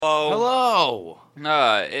Hello.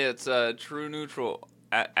 It's True Neutral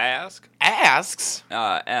Ask. Asks.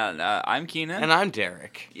 And I'm Keenan. And I'm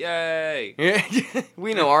Derek. Yay!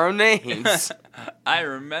 We know our own names. I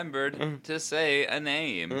remembered to say a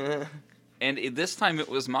name. And this time it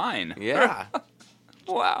was mine. Yeah.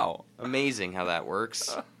 Wow. Amazing how that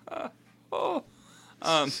works.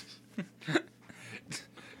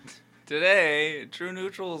 Today, True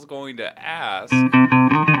Neutral is going to ask...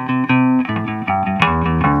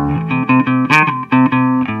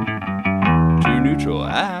 Neutral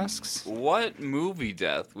asks, what movie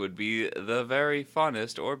death would be the very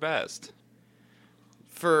funnest or best?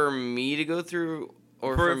 For me to go through,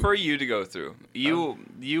 or for you to go through.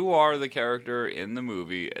 You are the character in the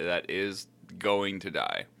movie that is going to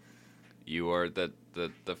die. You are the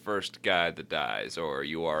first guy that dies, or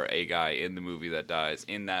you are a guy in the movie that dies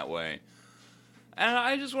in that way. And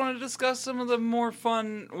I just want to discuss some of the more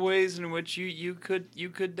fun ways in which you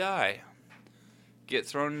could die. Get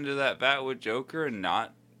thrown into that vat with Joker and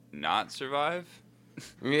not survive?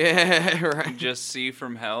 Yeah, right. Just see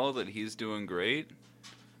from hell that he's doing great?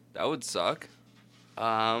 That would suck.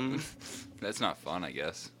 That's not fun, I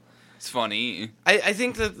guess. It's funny. I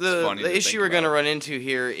think that the issue we're going to run into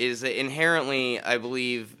here is that inherently, I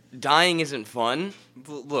believe, dying isn't fun.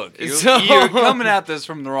 Look, you're coming at this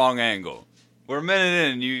from the wrong angle. We're a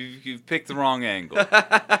minute in, you've picked the wrong angle.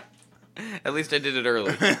 At least I did it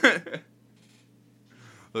early.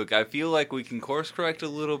 Look, I feel like we can course correct a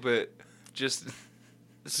little bit.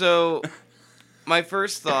 So, my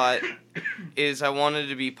first thought is I wanted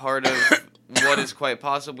to be part of what is quite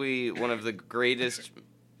possibly one of the greatest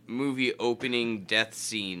movie opening death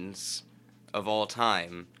scenes of all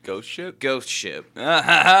time. Ghost Ship? Ghost Ship.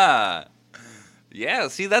 Yeah,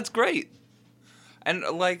 see, that's great. And,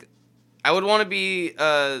 like... I would want to be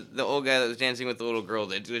the old guy that was dancing with the little girl.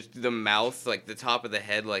 That just the mouth, like the top of the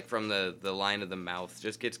head, like from the line of the mouth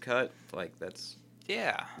just gets cut. Like that's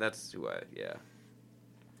who I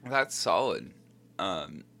That's solid.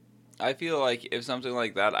 I feel like if something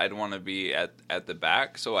like that, I'd want to be at the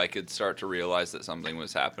back so I could start to realize that something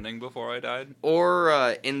was happening before I died.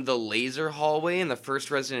 Or in the laser hallway in the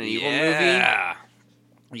first Resident Evil movie.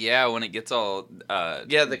 Yeah, when it gets all the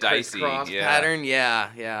dicey crisscross pattern.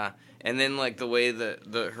 Yeah. And then, like, the way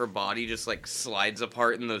her body just, like, slides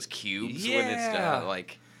apart in those cubes when it's,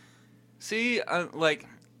 like... See, like,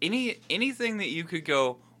 anything that you could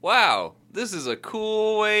go, wow, this is a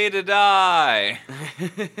cool way to die.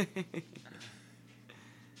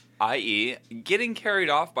 I.e., getting carried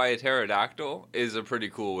off by a pterodactyl is a pretty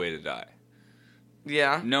cool way to die.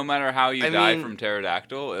 Yeah. No matter how you die from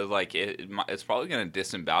pterodactyl, it's probably going to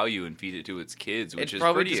disembowel you and feed it to its kids, which is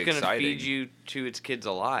pretty exciting. It's probably just going to feed you to its kids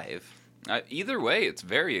alive. Either way, it's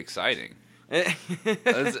very exciting.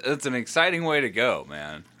 It's an exciting way to go,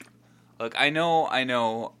 man. Look, I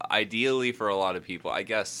know, ideally for a lot of people, I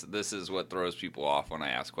guess this is what throws people off when I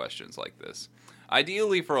ask questions like this.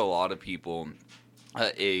 Ideally for a lot of people,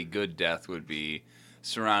 a good death would be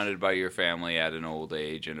surrounded by your family at an old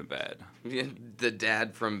age in a bed. The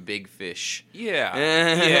dad from Big Fish.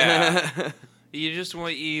 Yeah.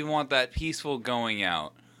 You want that peaceful going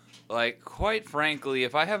out. Like, quite frankly,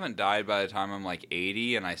 if I haven't died by the time I'm like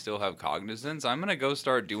 80 and I still have cognizance, I'm gonna go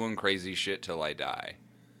start doing crazy shit till I die.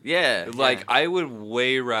 Yeah. I would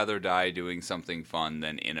way rather die doing something fun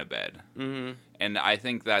than in a bed. Mm-hmm. And I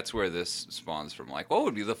think that's where this spawns from. Like, what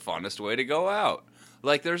would be the funnest way to go out?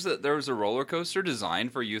 Like, there was a roller coaster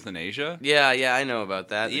designed for euthanasia. Yeah, I know about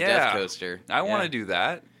that. The Death Coaster. I want to do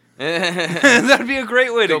that. That'd be a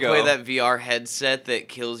great way to go. Play that VR headset that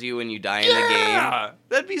kills you when you die in the game.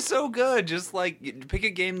 That'd be so good. Just, like, pick a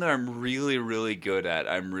game that I'm really, really good at.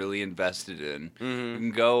 I'm really invested in. Mm-hmm.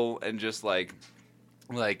 And go and just, like,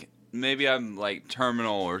 maybe I'm, like,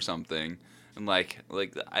 terminal or something. And,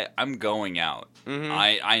 I'm going out. Mm-hmm.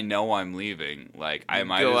 I know I'm leaving. Like, I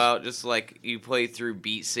might go out just like you play through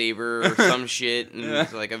Beat Saber or some shit,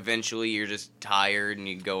 and like eventually you're just tired and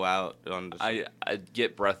you go out on. I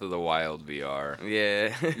get Breath of the Wild VR.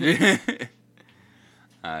 Yeah.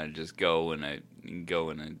 I just go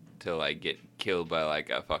until I get killed by like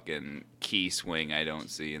a fucking key swing I don't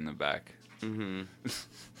see in the back. Mm-hmm.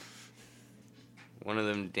 One of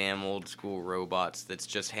them damn old school robots that's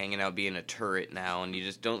just hanging out being a turret now, and you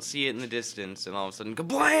just don't see it in the distance, and all of a sudden,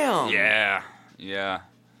 kablam! Yeah.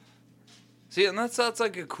 See, and that's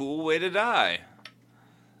like a cool way to die.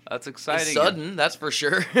 That's exciting. It's sudden, that's for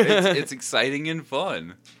sure. it's exciting and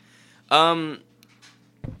fun. I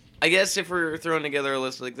guess if we're throwing together a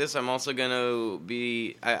list like this, I'm also gonna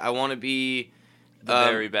be... I want to be... The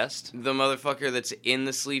very best? The motherfucker that's in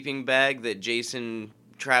the sleeping bag that Jason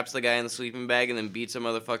traps the guy in the sleeping bag and then beats a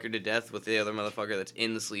motherfucker to death with the other motherfucker that's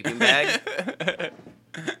in the sleeping bag.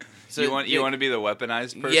 So you want to be the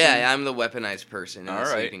weaponized person? Yeah, I'm the weaponized person in the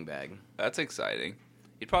sleeping bag. That's exciting.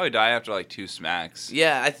 You'd probably die after like 2 smacks.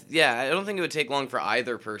 Yeah, I don't think it would take long for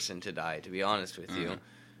either person to die, to be honest with you.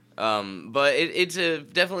 But it's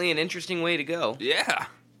definitely an interesting way to go. Yeah.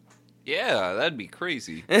 Yeah, that'd be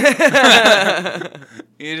crazy.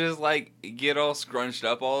 You just, like, get all scrunched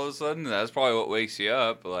up all of a sudden. That's probably what wakes you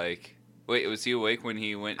up. Like, wait, was he awake when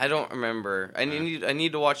he went? I don't remember. I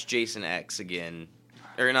need to watch Jason X again.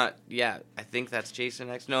 Or not, yeah, I think that's Jason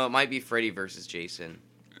X. No, it might be Freddy versus Jason.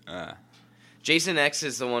 Jason X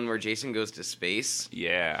is the one where Jason goes to space.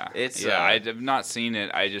 Yeah. I have not seen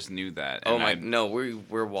it. I just knew that. Oh my, no,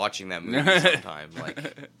 we're watching that movie sometime.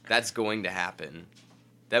 Like, that's going to happen.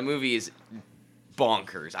 That movie is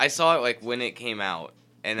bonkers. I saw it, like, when it came out,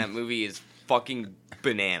 and that movie is fucking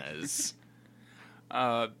bananas.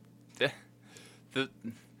 The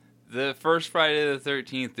first Friday the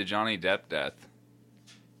 13th, the Johnny Depp death.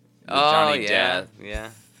 Johnny Depp.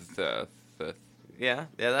 Yeah. Yeah,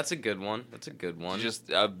 that's a good one. That's a good one. Just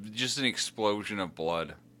an explosion of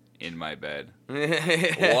blood in my bed.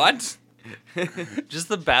 What? Just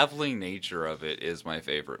the baffling nature of it is my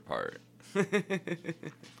favorite part.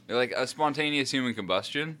 Like a spontaneous human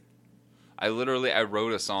combustion. I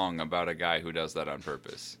wrote a song about a guy who does that on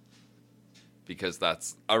purpose. Because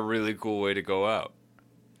that's a really cool way to go out.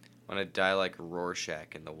 I want to die like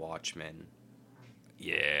Rorschach in The Watchmen.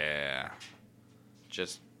 Yeah.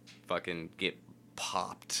 Just fucking get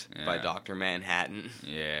popped by Dr. Manhattan.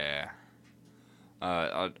 Yeah.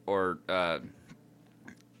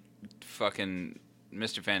 Fucking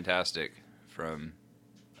Mr. Fantastic from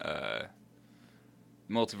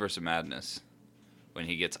Multiverse of Madness. When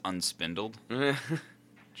he gets unspindled.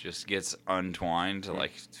 Just gets untwined,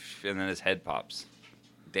 like, and then his head pops.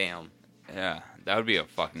 Damn. Yeah, that would be a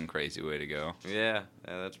fucking crazy way to go. Yeah,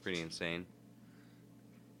 that's pretty insane.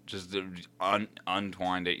 Just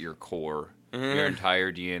untwined at your core. Your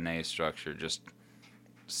entire DNA structure just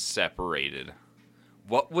separated.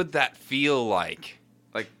 What would that feel like?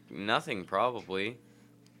 Like nothing, probably.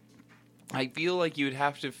 I feel like you'd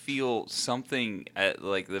have to feel something at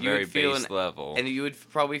like the very base level. And you would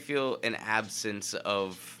probably feel an absence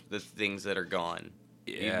of the things that are gone.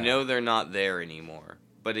 Yeah. You know they're not there anymore.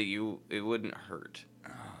 But it wouldn't hurt.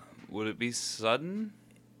 Would it be sudden?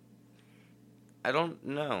 I don't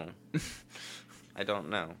know. I don't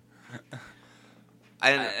know.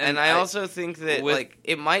 And I also think that like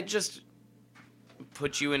it might just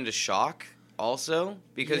put you into shock also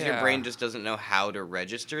because your brain just doesn't know how to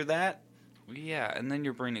register that. Yeah, and then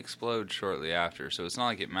your brain explodes shortly after, so it's not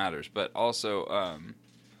like it matters. But also,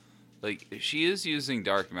 like, if she is using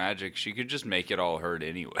dark magic, she could just make it all hurt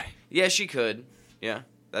anyway. Yeah, she could. Yeah,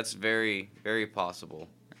 that's very, very possible.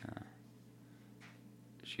 Yeah.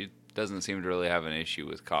 She doesn't seem to really have an issue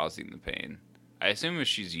with causing the pain. I assume if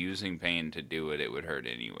she's using pain to do it, it would hurt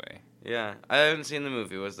anyway. Yeah, I haven't seen the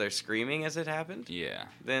movie. Was there screaming as it happened? Yeah.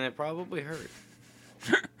 Then it probably hurt.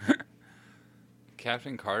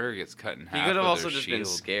 Captain Carter gets cut in half. He could have also just been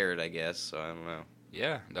scared, I guess, so I don't know.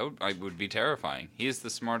 Yeah, that would be terrifying. He is the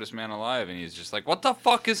smartest man alive, and he's just like, what the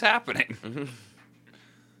fuck is happening?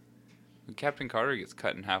 Captain Carter gets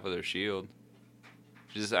cut in half with their shield.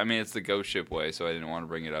 I mean, it's the ghost ship way, so I didn't want to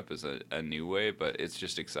bring it up as a new way, but it's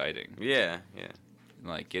just exciting. Yeah.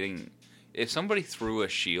 Like, if somebody threw a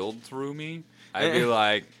shield through me, I'd be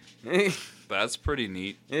like, that's pretty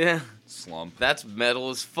neat. Yeah. Slump. That's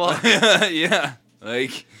metal as fuck. Yeah.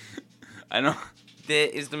 Like, I know.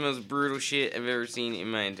 That is the most brutal shit I've ever seen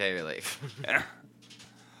in my entire life.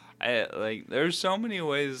 There's so many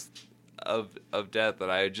ways of death that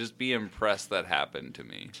I would just be impressed that happened to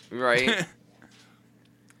me. Right.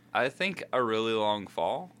 I think a really long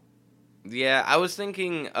fall. Yeah, I was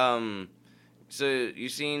thinking, so you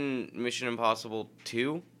seen Mission Impossible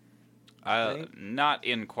 2? Not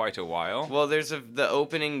in quite a while. Well, there's the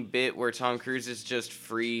opening bit where Tom Cruise is just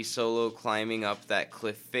free solo climbing up that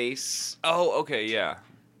cliff face. Oh, okay, yeah.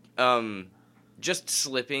 Just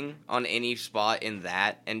slipping on any spot in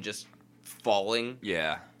that and just falling.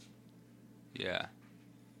 Yeah. Yeah.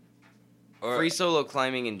 Free solo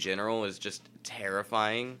climbing in general is just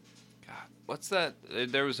terrifying. God, what's that?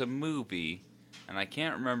 There was a movie, and I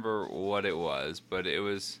can't remember what it was, but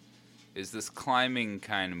is this climbing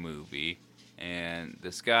kind of movie, and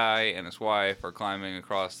this guy and his wife are climbing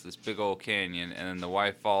across this big old canyon, and then the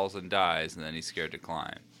wife falls and dies, and then he's scared to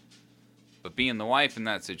climb. But being the wife in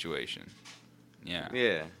that situation, yeah.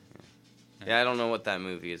 Yeah. Yeah, I don't know what that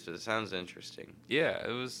movie is, but it sounds interesting. Yeah,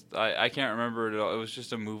 it was. I can't remember it at all. It was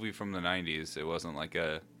just a movie from the 90s. It wasn't like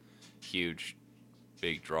a huge,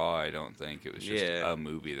 big draw, I don't think. It was just a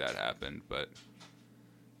movie that happened. But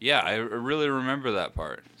yeah, I really remember that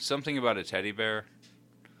part. Something about a teddy bear.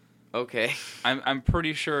 Okay. I'm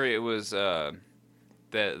pretty sure it was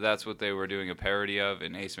that's what they were doing a parody of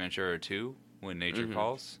in Ace Ventura 2, When Nature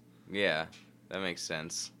Calls. Yeah, that makes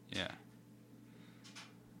sense. Yeah.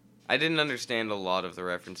 I didn't understand a lot of the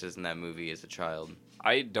references in that movie as a child.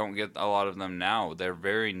 I don't get a lot of them now. They're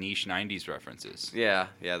very niche 90s references. Yeah,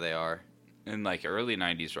 they are. And like early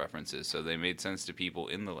 90s references, so they made sense to people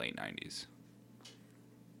in the late 90s.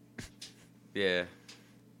 Yeah.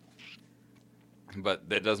 But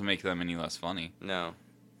that doesn't make them any less funny. No.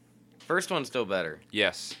 First one's still better.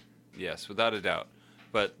 Yes, without a doubt.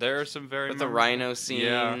 But there are some very... With the rhino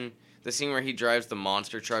scene, the scene where he drives the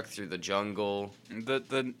monster truck through the jungle.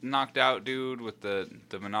 The knocked out dude with the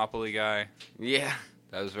Monopoly guy. Yeah.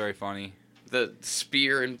 That was very funny. The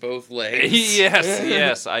spear in both legs.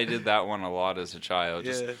 yes, I did that one a lot as a child.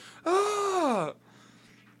 Just, Ah!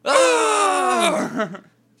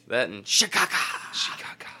 That and Chicago.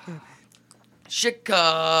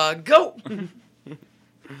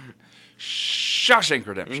 Shawshank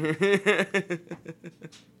Redemption.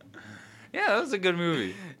 Yeah, that was a good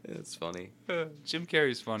movie. It's funny. Jim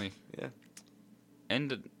Carrey's funny. Yeah.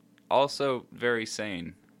 And also very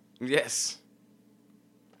sane. Yes.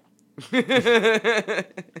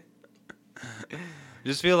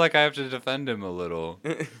 Just feel like I have to defend him a little.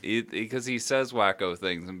 Because he says wacko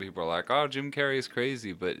things and people are like, oh, Jim Carrey's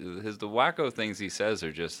crazy. But the wacko things he says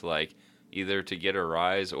are just like either to get a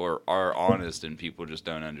rise or are honest and people just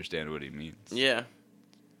don't understand what he means. Yeah.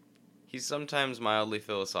 He's sometimes mildly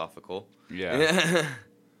philosophical. Yeah.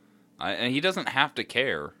 And he doesn't have to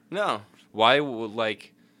care. No. Why would,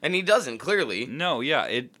 like... And he doesn't, clearly. No,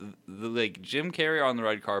 yeah. Like, Jim Carrey on the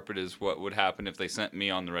red carpet is what would happen if they sent me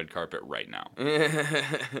on the red carpet right now.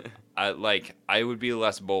 I would be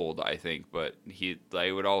less bold, I think, but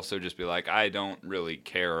I would also just be like, I don't really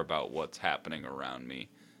care about what's happening around me.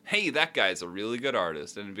 Hey, that guy's a really good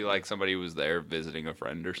artist. And it'd be like somebody who was there visiting a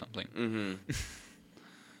friend or something. Mm-hmm.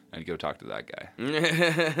 I'd go talk to that guy.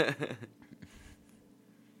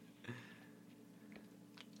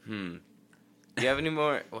 Do you have any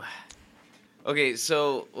more? Okay,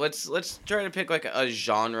 so let's try to pick like a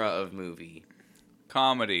genre of movie.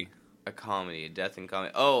 Comedy. A comedy, a death and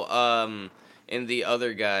comedy. Oh, in The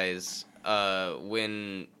Other Guys,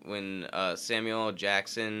 when Samuel L.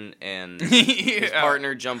 Jackson and his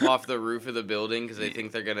partner jump off the roof of the building because they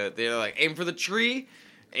think they're like, aim for the tree.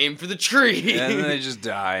 Aim for the tree. And then they just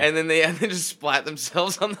die. And then they just splat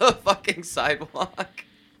themselves on the fucking sidewalk.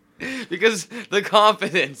 Because the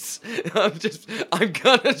confidence. I'm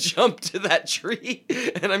gonna jump to that tree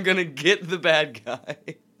and I'm gonna get the bad guy.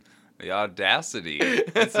 The audacity.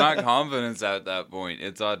 It's not confidence at that point.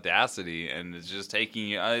 It's audacity, and it's just taking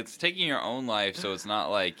your own life, so it's not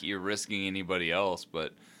like you're risking anybody else.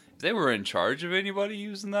 But if they were in charge of anybody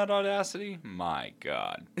using that audacity, my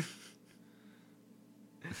God.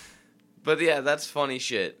 But yeah, that's funny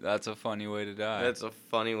shit. That's a funny way to die. That's a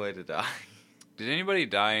funny way to die. Did anybody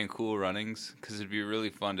die in Cool Runnings? Because it'd be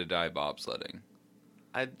really fun to die bobsledding.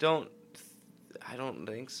 I don't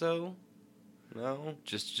think so. No.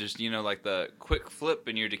 Just like the quick flip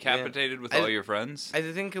and you're decapitated with all your friends? I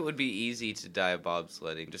think it would be easy to die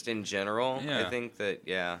bobsledding. Just in general, yeah. I think that,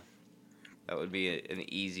 that would be an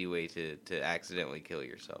easy way to accidentally kill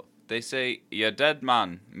yourself. They say, "You're dead,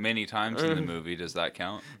 man," many times in the movie. Does that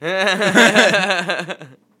count?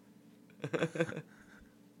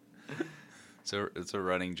 So it's a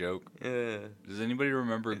running joke. Yeah. Does anybody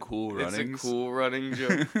remember Cool Runnings? It's a cool running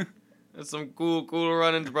joke. That's some cool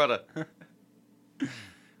runnings, brother.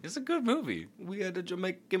 It's a good movie. We had a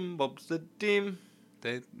Jamaican bobsled team.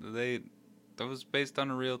 That was based on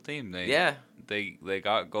a real team. They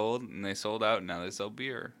got gold and they sold out. And now they sell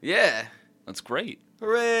beer. Yeah. That's great.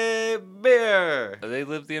 Hooray, beer! They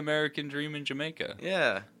live the American dream in Jamaica.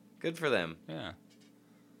 Yeah, good for them. Yeah.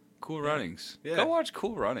 Cool Runnings. Yeah. Go watch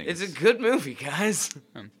Cool Runnings. It's a good movie, guys.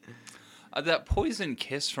 That poison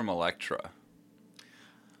kiss from Elektra.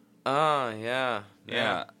 Oh, yeah.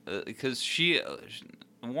 Yeah, because she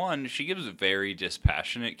gives very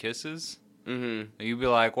dispassionate kisses. Mm-hmm. You'd be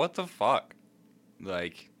like, what the fuck?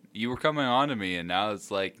 Like, you were coming on to me, and now it's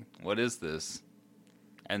like, what is this?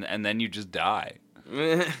 And then you just die.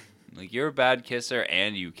 Like, you're a bad kisser,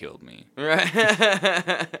 and you killed me. Right.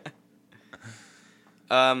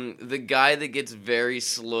 The guy that gets very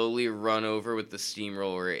slowly run over with the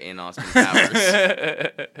steamroller in Austin Powers.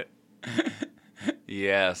 Yeah.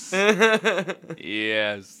 Yes.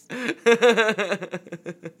 Yes. It's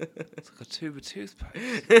like a tube of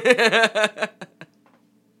toothpaste.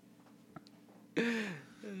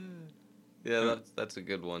 Yeah, that's a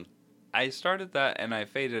good one. I started that and I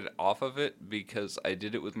faded off of it because I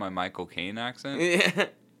did it with my Michael Caine accent. Yeah.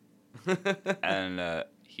 And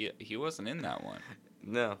he wasn't in that one.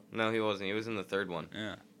 No, he wasn't. He was in the third one.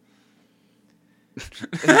 Yeah.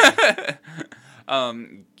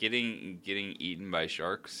 Getting eaten by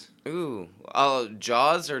sharks. Ooh.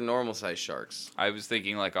 Jaws or normal size sharks? I was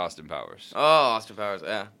thinking like Austin Powers. Oh, Austin Powers.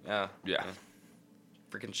 Yeah.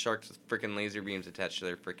 Freaking sharks with freaking laser beams attached to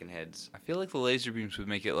their freaking heads. I feel like the laser beams would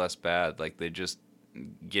make it less bad. Like they just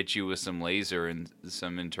get you with some laser and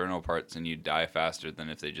some internal parts and you die faster than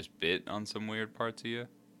if they just bit on some weird parts of you.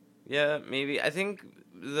 Yeah, maybe. I think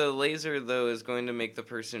the laser, though, is going to make the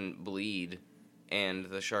person bleed, and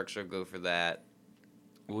the sharks will go for that.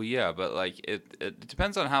 Well, yeah, but like it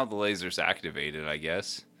depends on how the laser's activated, I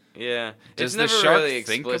guess. Yeah. Does it's the never shark really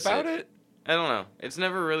think explicit. about it? I don't know. It's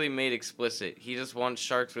never really made explicit. He just wants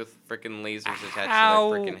sharks with frickin' lasers attached to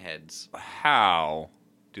How- their frickin' heads. How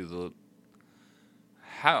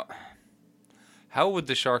would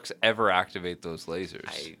the sharks ever activate those lasers?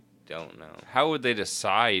 I don't know. How would they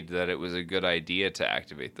decide that it was a good idea to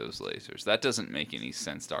activate those lasers? That doesn't make any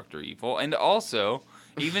sense, Dr. Evil. And also,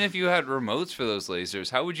 even if you had remotes for those lasers,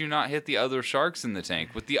 how would you not hit the other sharks in the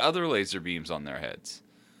tank with the other laser beams on their heads?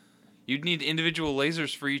 You'd need individual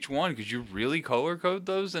lasers for each one. Could you really color code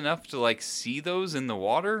those enough to like see those in the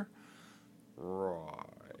water?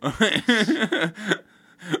 Right.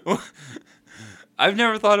 I've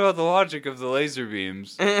never thought about the logic of the laser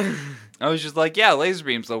beams. I was just like, yeah, laser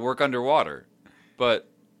beams, they'll work underwater. But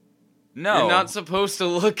no. You're not supposed to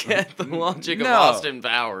look at the logic of No. Austin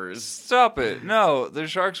Powers. Stop it. No, the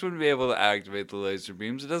sharks wouldn't be able to activate the laser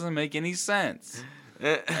beams. It doesn't make any sense.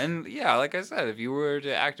 And yeah, like I said, if you were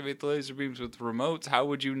to activate the laser beams with remotes, how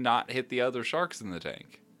would you not hit the other sharks in the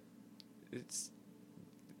tank? It's...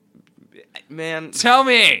 Man. Tell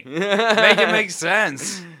me! Make it make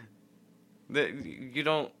sense. You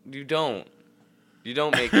don't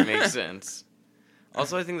make it make sense.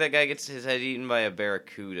 Also, I think that guy gets his head eaten by a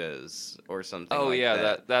barracudas or something. Oh like yeah,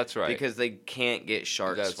 that. that's right. Because they can't get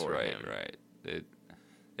sharks That's for right, him. right.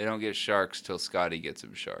 They don't get sharks till Scotty gets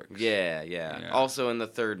him sharks. Yeah. Also in the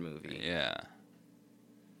third movie. Yeah.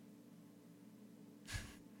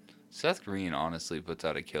 Seth Green honestly puts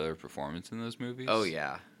out a killer performance in those movies. Oh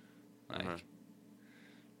yeah. Like,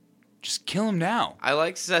 just kill him now. I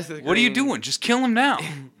like Seth Green. What are you doing? Just kill him now.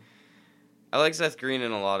 I like Seth Green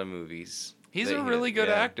in a lot of movies. He's a really good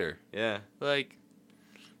actor. Yeah. Like,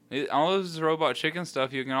 all of his Robot Chicken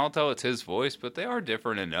stuff, you can all tell it's his voice, but they are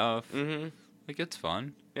different enough. Mm-hmm. Like, it's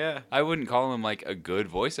fun. Yeah. I wouldn't call him, like, a good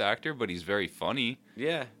voice actor, but he's very funny.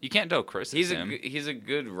 Yeah. You can't tell Chris is him. He's a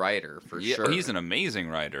good writer, for Yeah, sure. he's an amazing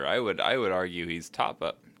writer. I would argue he's top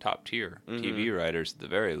tier. Mm-hmm. TV writers, at the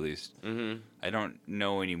very least. Mm-hmm. I don't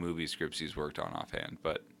know any movie scripts he's worked on offhand,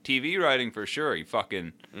 but TV writing for sure, he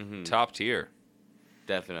fucking top tier.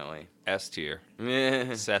 Definitely. S tier.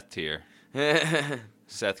 Seth tier.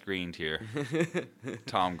 Seth Green tier.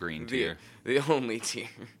 Tom Green tier. The only tier.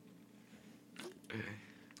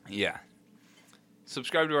 Yeah.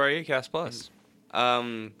 Subscribe to our Acast Plus.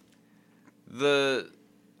 The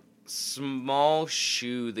small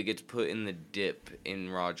shoe that gets put in the dip in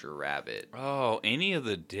Roger Rabbit. Oh, any of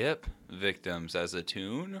the dip victims as a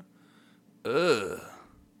tune? Ugh.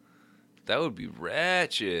 That would be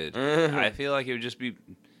wretched. I feel like it would just be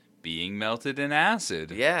being melted in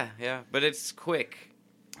acid. Yeah. But it's quick.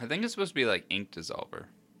 I think it's supposed to be like ink dissolver.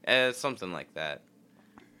 Something like that.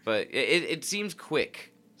 But it seems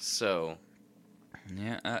quick, so...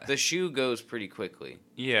 Yeah. The shoe goes pretty quickly.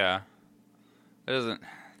 Yeah. It doesn't...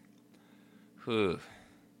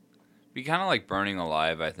 Be kind of like burning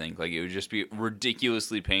alive, I think. Like, it would just be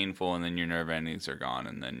ridiculously painful, and then your nerve endings are gone,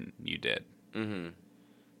 and then you dead. Mm-hmm.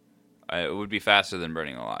 It would be faster than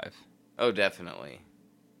burning alive. Oh, definitely.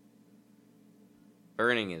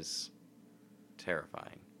 Burning is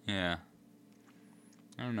terrifying. Yeah.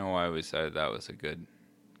 I don't know why we decided that was a good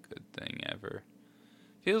thing ever.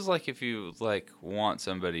 Feels like if you want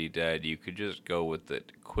somebody dead, you could just go with the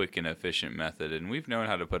quick and efficient method, and we've known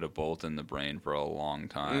how to put a bolt in the brain for a long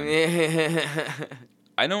time.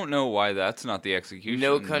 I don't know why that's not the execution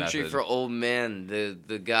No Country method. for Old Men.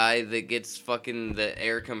 The guy that gets fucking the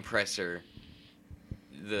air compressor,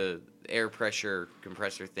 the air pressure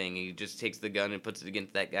compressor thing. He just takes the gun and puts it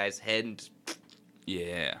against that guy's head and just...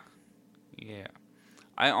 Yeah.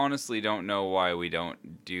 I honestly don't know why we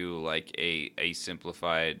don't do like a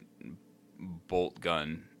simplified bolt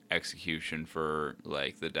gun execution for,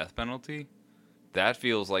 like, the death penalty. That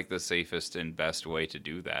feels like the safest and best way to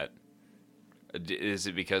do that. Is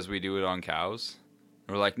it because we do it on cows?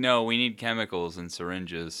 We're like, no, we need chemicals and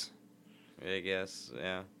syringes. I guess,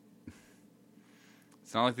 yeah.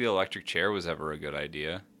 It's not like the electric chair was ever a good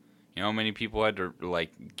idea. You know how many people had to,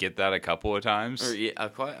 like, get that a couple of times? Or, yeah,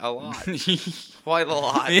 quite a lot. Quite a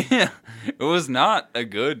lot. Yeah. It was not a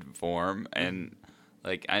good form, and,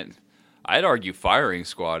 like, I'd argue firing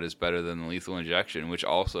squad is better than lethal injection, which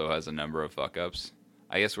also has a number of fuck-ups.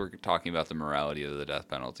 I guess we're talking about the morality of the death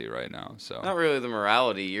penalty right now. So not really the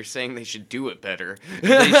morality. You're saying they should do it better. They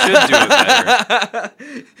should do it better.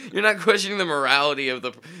 You're not questioning the morality of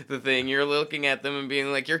the thing. You're looking at them and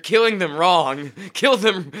being like, "You're killing them wrong. Kill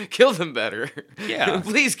them better. Yeah,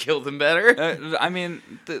 please kill them better." I mean,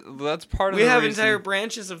 that's part of. We the have reason. Entire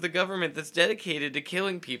branches of the government that's dedicated to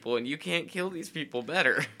killing people, and you can't kill these people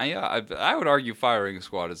better. Yeah, I would argue firing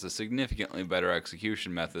squad is a significantly better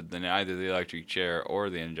execution method than either the electric chair or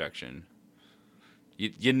the injection.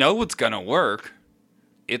 You know what's gonna work.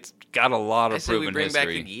 It's got a lot of proven history. I say we bring back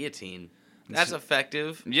the guillotine. That's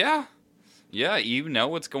effective. Yeah, you know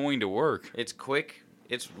what's going to work. It's quick.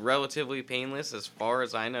 It's relatively painless as far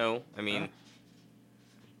as I know. I mean,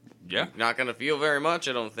 yeah, you're not gonna feel very much,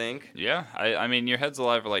 I don't think. Yeah, I mean, your head's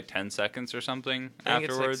alive for like 10 seconds or something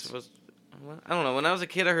afterwards. I don't know. When I was a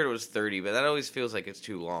kid, I heard it was 30, but that always feels like it's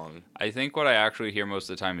too long. I think what I actually hear most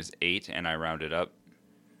of the time is 8, and I round it up.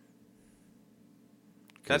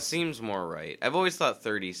 That seems more right. I've always thought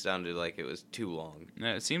 30 sounded like it was too long.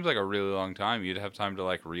 Yeah, it seems like a really long time. You'd have time to,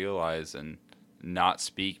 like, realize and not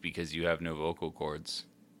speak because you have no vocal cords.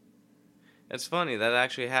 That's funny. That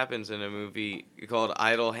actually happens in a movie called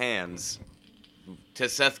Idle Hands. To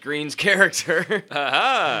Seth Green's character.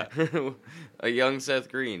 Aha! A young Seth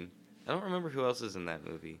Green. I don't remember who else is in that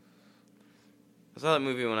movie. I saw that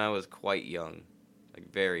movie when I was quite young. Like,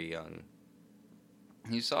 very young.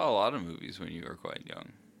 You saw a lot of movies when you were quite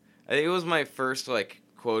young. I think it was my first, like,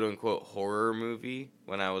 quote-unquote horror movie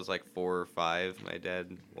when I was, like, 4 or 5. My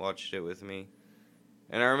dad watched it with me.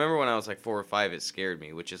 And I remember when I was, like, 4 or 5, it scared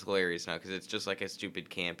me, which is hilarious now, because it's just, like, a stupid,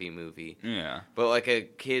 campy movie. Yeah. But, like, a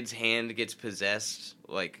kid's hand gets possessed,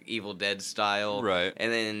 like, Evil Dead style. Right.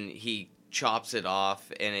 And then he chops it off,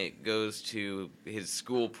 and it goes to his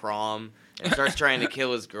school prom and starts trying to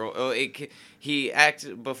kill his girl.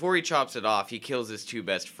 Before he chops it off, he kills his 2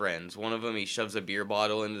 best friends. One of them, he shoves a beer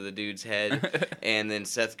bottle into the dude's head, and then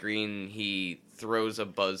Seth Green, he throws a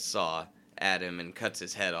buzzsaw at him and cuts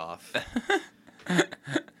his head off.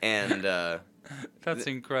 And that's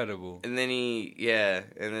incredible. And then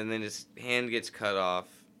then his hand gets cut off,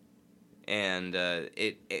 and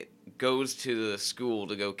it goes to the school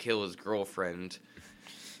to go kill his girlfriend,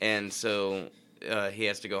 and so he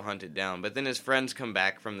has to go hunt it down. But then his friends come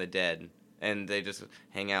back from the dead, and they just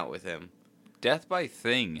hang out with him. Death by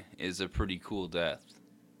thing is a pretty cool death.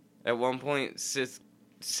 At one point, Seth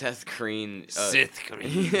Green...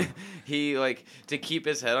 he, like, to keep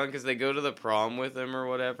his head on, because they go to the prom with him or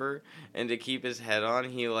whatever, and to keep his head on,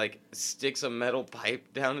 he, like, sticks a metal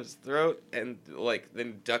pipe down his throat and, like,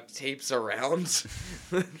 then duct tapes around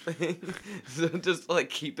the thing. So just, like,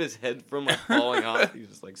 keep his head from, like, falling off, he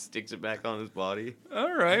just, like, sticks it back on his body.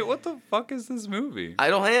 Alright, what the fuck is this movie?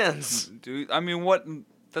 Idle Hands. Dude, I mean, what...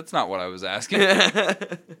 That's not what I was asking.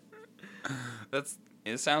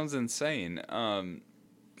 It sounds insane.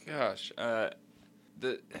 Gosh,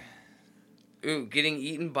 getting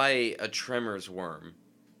eaten by a Tremors worm.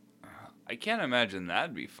 I can't imagine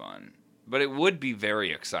that'd be fun, but it would be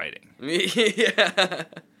very exciting. Yeah.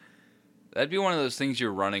 That'd be one of those things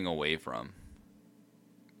you're running away from.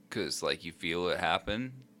 'Cause, like, you feel it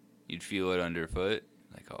happen, you'd feel it underfoot,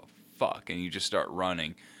 like, oh, fuck, and you just start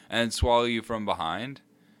running, and it'd swallow you from behind,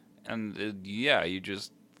 and, you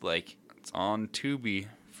just, like, it's on Tubi,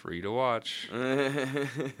 free to watch. You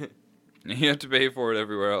have to pay for it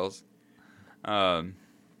everywhere else.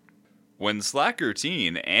 When slacker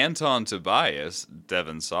teen Anton Tobias,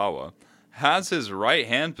 Devon Sawa, has his right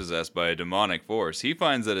hand possessed by a demonic force, he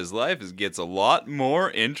finds that his life gets a lot more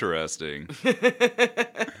interesting.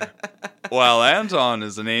 While Anton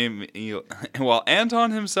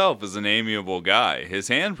himself is an amiable guy, his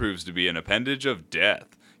hand proves to be an appendage of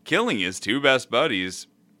death, killing his 2 best buddies,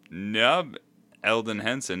 Nub Eldon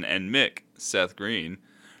Henson and Mick, Seth Green,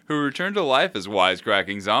 who return to life as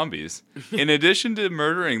wisecracking zombies. In addition to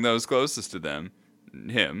murdering those closest to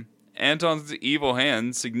him, Anton's evil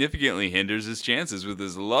hand significantly hinders his chances with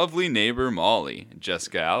his lovely neighbor Molly,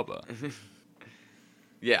 Jessica Alba.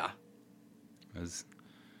 Yeah. It was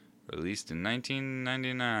released in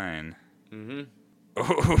 1999. Mm-hmm.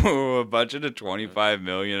 Oh, a budget of $25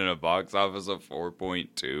 million and a box office of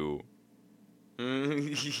 4.2.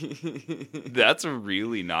 That's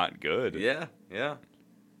really not good. Yeah.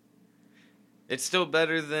 It's still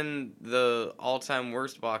better than the all-time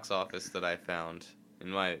worst box office that I found.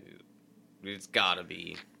 It's gotta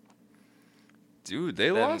be. Dude, they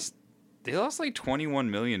lost like $21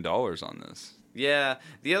 million on this. Yeah,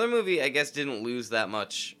 the other movie I guess didn't lose that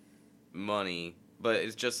much money, but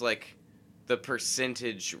it's just like the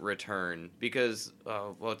percentage return because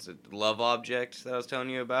what's it, Love Object that I was telling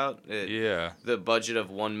you about? Yeah. The budget of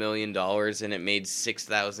 $1 million and it made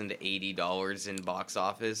 $6,080 in box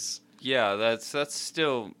office. Yeah, that's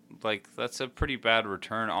still like that's a pretty bad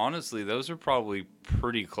return. Honestly, those are probably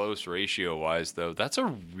pretty close ratio wise though. That's a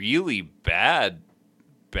really bad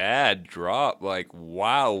drop. Like,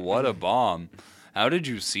 wow, what a bomb. How did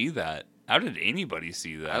you see that? How did anybody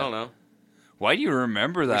see that? I don't know. Why do you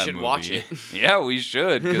remember that movie? We should watch it. Yeah, we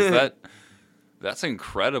should, because that's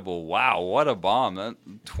incredible. Wow, what a bomb. That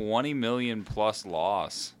 20 million plus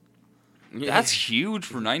loss. Yeah. That's huge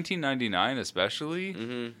for 1999 especially.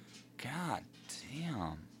 Mm-hmm. God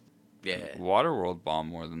damn. Yeah. Waterworld bombed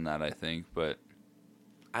more than that, I think, but...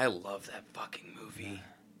 I love that fucking movie.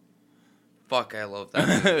 Fuck, I love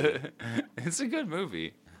that movie. It's a good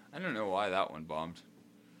movie. I don't know why that one bombed.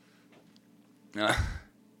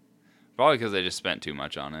 Probably because they just spent too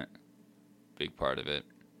much on it. Big part of it.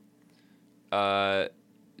 No,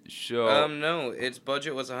 its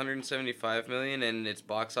budget was $175 million and its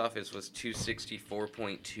box office was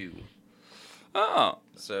 $264.2. Oh.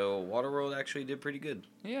 So Waterworld actually did pretty good.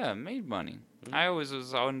 Yeah, it made money. Mm-hmm. I always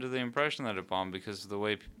was under the impression that it bombed because of the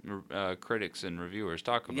way critics and reviewers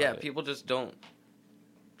talk about it. Yeah, people just don't.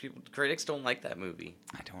 Critics don't like that movie.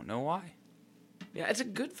 I don't know why. Yeah, it's a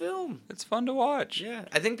good film. It's fun to watch. Yeah,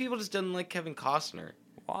 I think people just didn't like Kevin Costner.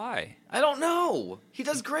 Why? I don't know. He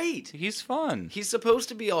does great. He's fun. He's supposed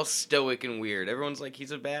to be all stoic and weird. Everyone's like,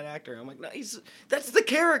 he's a bad actor. I'm like, no, that's the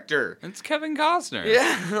character. It's Kevin Costner.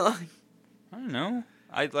 Yeah. I don't know.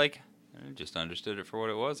 I just understood it for what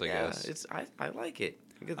it was, I guess. I like it.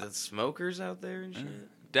 Look at the smokers out there and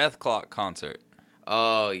shit. Death Clock concert.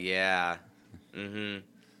 Oh, yeah. Mm-hmm.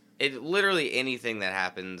 It literally anything that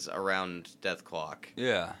happens around Death Clock.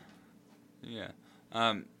 Yeah.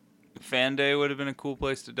 Fan Day would have been a cool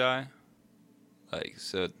place to die. I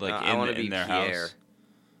want to be their Pierre. house.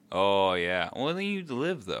 Oh yeah. Well, then you'd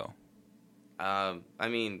live though. I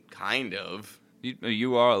mean, kind of.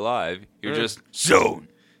 You are alive. You're just sewn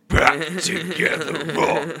back together,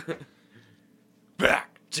 raw.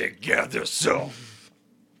 Back together, so.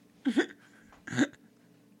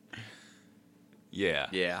 Yeah.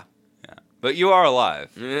 Yeah. But you are alive,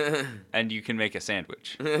 and you can make a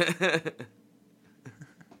sandwich.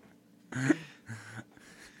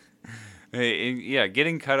 Yeah,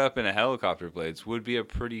 getting cut up in a helicopter blades would be a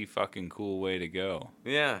pretty fucking cool way to go.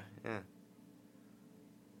 Yeah.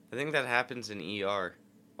 I think that happens in ER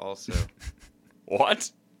also. What?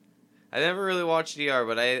 I never really watched ER,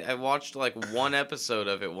 but I watched like one episode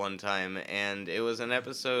of it one time, and it was an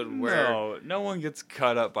episode where... No one gets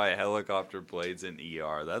cut up by helicopter blades in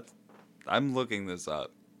ER. I'm looking this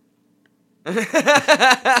up. That's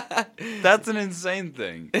an insane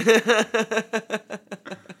thing. I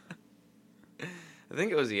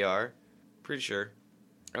think it was ER. Pretty sure.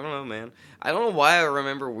 I don't know, man. I don't know why I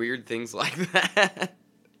remember weird things like that.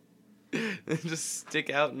 They just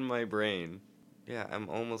stick out in my brain. Yeah, I'm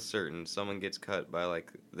almost certain someone gets cut by,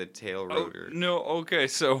 like, the tail rotor. Oh, no, okay,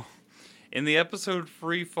 so... In the episode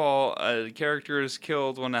Free Fall, a character is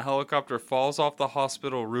killed when a helicopter falls off the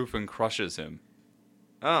hospital roof and crushes him.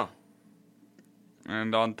 Oh.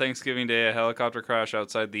 And on Thanksgiving Day, a helicopter crash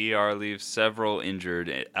outside the ER leaves several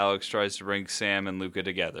injured. Alex tries to bring Sam and Luca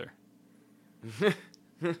together.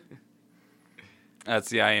 That's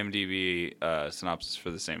the IMDb synopsis for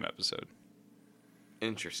the same episode.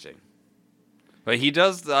 Interesting. But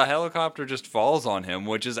the helicopter just falls on him,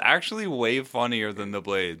 which is actually way funnier than the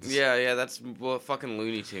blades. Yeah, that's fucking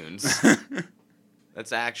Looney Tunes.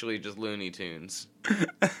 That's actually just Looney Tunes.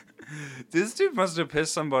 This dude must have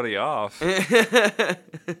pissed somebody off. We're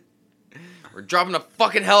dropping a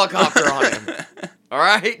fucking helicopter on him.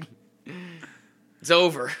 Alright? It's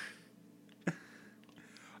over.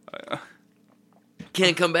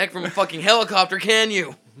 Can't come back from a fucking helicopter, can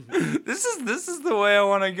you? This is the way I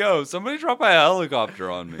want to go. Somebody drop a helicopter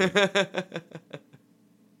on me.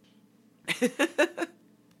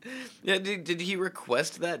 Yeah, did he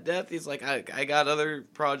request that death? He's like, I got other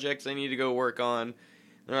projects I need to go work on. And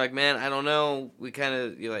they're like, man, I don't know.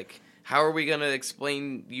 You're like, how are we going to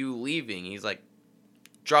explain you leaving? He's like,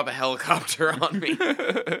 drop a helicopter on me.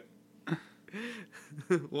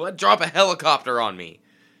 What? Drop a helicopter on me.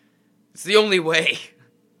 It's the only way.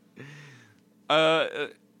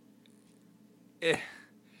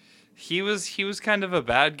 He was kind of a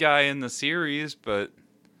bad guy in the series, but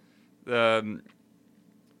a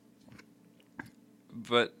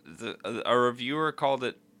reviewer called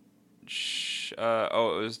it. It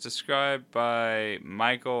was described by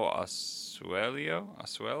Michael Asuelo,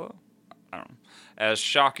 I don't know, as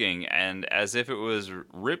shocking and as if it was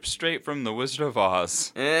ripped straight from The Wizard of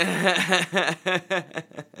Oz.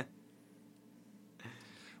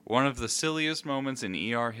 One of the silliest moments in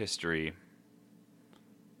ER history,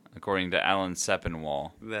 according to Alan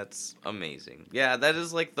Sepinwall. That's amazing. Yeah, that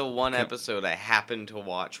is like the one episode I happened to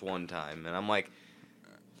watch one time, and I'm like,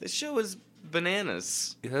 this show is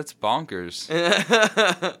bananas. Yeah, that's bonkers.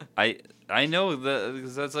 I know that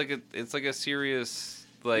because that's like it's like a serious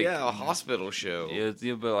a hospital show. Yeah,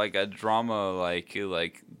 but like a drama, like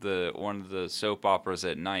the one of the soap operas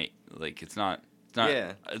at night. Like it's not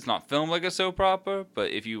filmed like a soap opera, but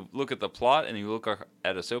if you look at the plot and you look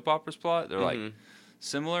at a soap opera's plot, they're like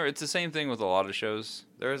similar. It's the same thing with a lot of shows.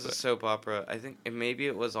 There is a soap opera. I think maybe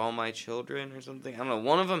it was All My Children or something. I don't know.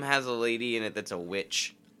 One of them has a lady in it that's a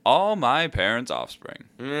witch. All My Parents' Offspring.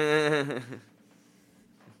 I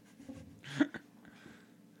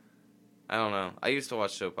don't know. I used to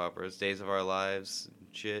watch soap operas, Days of Our Lives,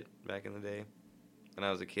 shit, back in the day. When I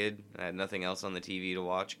was a kid, I had nothing else on the TV to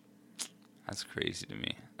watch. That's crazy to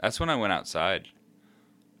me. That's when I went outside.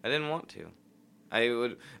 I didn't want to.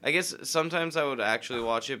 I guess sometimes I would actually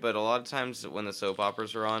watch it, but a lot of times when the soap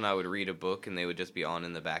operas were on, I would read a book and they would just be on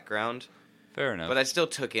in the background. Fair enough. But I still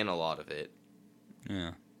took in a lot of it.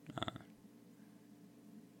 Yeah.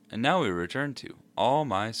 And now we return to All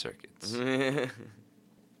My Circuits.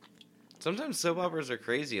 Sometimes soap operas are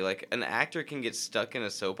crazy. Like, an actor can get stuck in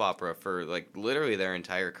a soap opera for, like, literally their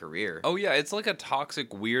entire career. Oh, yeah. It's like a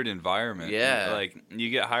toxic, weird environment. Yeah. Like, you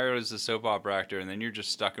get hired as a soap opera actor, and then you're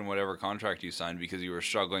just stuck in whatever contract you signed because you were a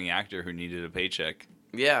struggling actor who needed a paycheck.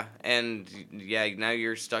 Yeah, and, now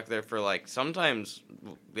you're stuck there for, like, sometimes,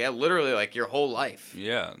 literally, like, your whole life.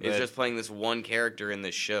 Yeah. It's just playing this one character in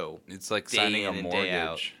this show. It's like signing a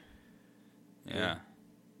mortgage. Yeah.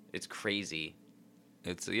 It's crazy.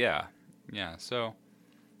 It's, yeah. Yeah, so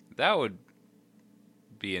that would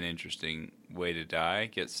be an interesting way to die.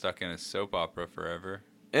 Get stuck in a soap opera forever.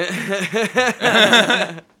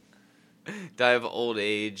 Die of old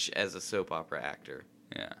age as a soap opera actor.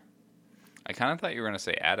 Yeah. I kind of thought you were going to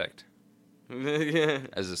say addict.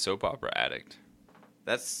 As a soap opera addict.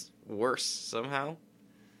 That's worse somehow.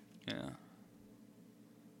 Yeah.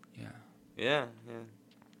 Yeah. Yeah.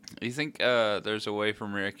 You think there's a way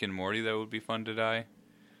from Rick and Morty that would be fun to die?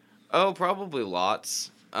 Oh, probably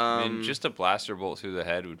lots. I mean, just a blaster bolt through the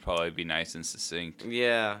head would probably be nice and succinct.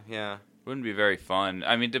 Yeah. Wouldn't be very fun.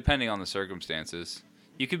 I mean, depending on the circumstances.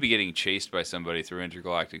 You could be getting chased by somebody through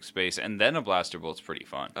intergalactic space, and then a blaster bolt's pretty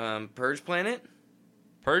fun. Purge Planet?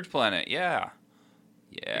 Purge Planet, yeah.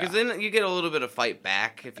 Yeah. Because then you get a little bit of fight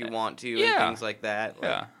back if you want to, and things like that.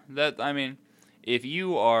 Like, if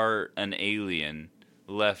you are an alien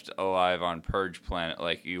left alive on Purge Planet,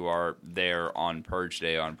 like you are there on Purge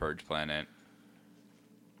Day on Purge Planet,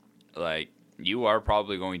 like you are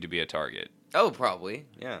probably going to be a target. Oh, probably,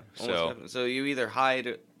 yeah. So you either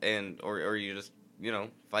hide or you just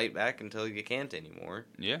fight back until you can't anymore.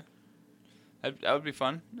 Yeah, that would be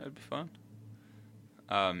fun. That'd be fun.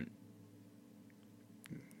 Yeah.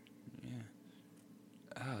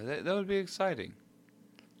 Oh, that would be exciting.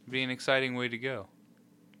 It'd be an exciting way to go.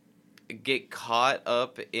 Get caught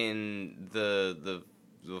up in the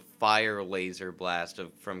fire laser blast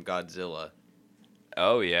from Godzilla.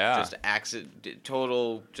 Oh yeah. Just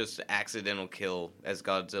accidental kill as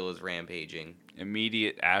Godzilla's rampaging.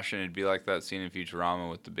 Immediate action. It'd be like that scene in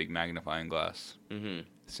Futurama with the big magnifying glass. Mm-hmm.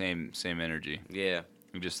 Same energy. Yeah.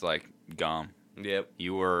 You're just like gone. Yep.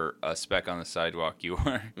 You were a speck on the sidewalk. You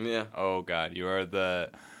were. Yeah. Oh God. You are the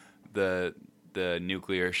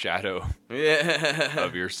nuclear shadow. Yeah.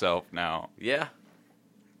 Of yourself now. Yeah.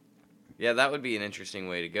 Yeah, that would be an interesting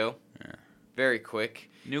way to go. Yeah. Very quick.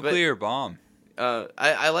 Nuclear bomb.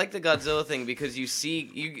 I like the Godzilla thing because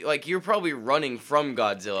you're probably running from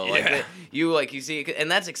Godzilla. Like you see it, and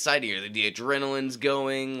that's exciting. The adrenaline's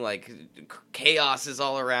going, like chaos is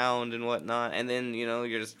all around and whatnot. And then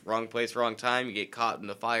you're just wrong place, wrong time. You get caught in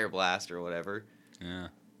the fire blast or whatever. Yeah.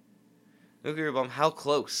 Nuclear bomb. How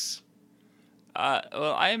close?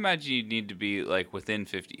 Well, I imagine you'd need to be like within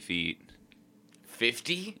 50 feet.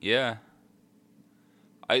 50? Yeah.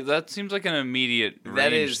 That seems like an immediate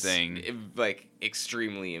range thing. Like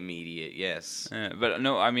extremely immediate, yes. But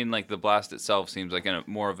no, I mean, like, the blast itself seems like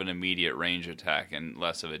more of an immediate range attack and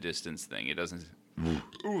less of a distance thing. It doesn't...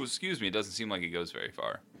 Ooh, excuse me. It doesn't seem like it goes very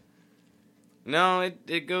far. No,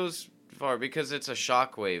 it goes far because it's a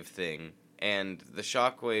shockwave thing, and the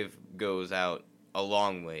shockwave goes out a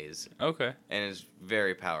long ways. Okay. And is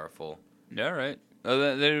very powerful. Yeah, right.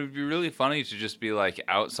 That would be really funny to just be, like,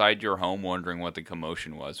 outside your home wondering what the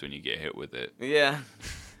commotion was when you get hit with it. Yeah.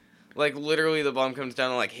 Like, literally, the bomb comes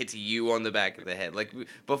down and, like, hits you on the back of the head. Like,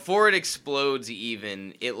 before it explodes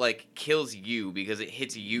even, it, like, kills you because it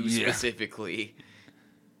hits you specifically.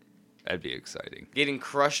 That'd be exciting. Getting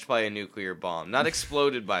crushed by a nuclear bomb. Not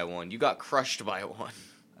exploded by one. You got crushed by one.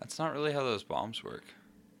 That's not really how those bombs work.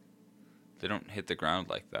 They don't hit the ground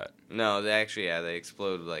like that. No, they actually, they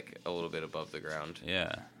explode, like, a little bit above the ground.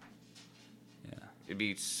 Yeah. It'd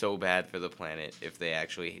be so bad for the planet if they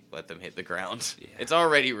actually let them hit the ground. Yeah. It's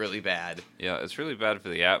already really bad. Yeah, it's really bad for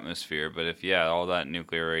the atmosphere, but if, all that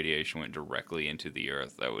nuclear radiation went directly into the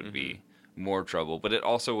Earth, that would be more trouble. But it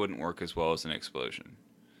also wouldn't work as well as an explosion,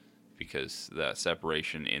 because that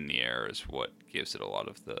separation in the air is what gives it a lot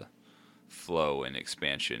of the flow and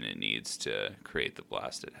expansion it needs to create the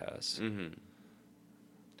blast it has. Mm-hmm.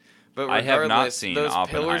 But I have not seen those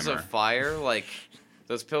Oppenheimer. pillars of fire, like...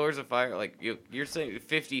 Those pillars of fire, like, you're saying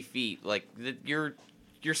 50 feet, like, you're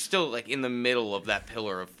still, like, in the middle of that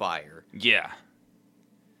pillar of fire. Yeah.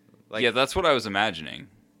 Like, Yeah, that's what I was imagining.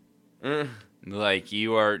 Mm. Like,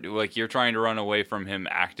 you're trying to run away from him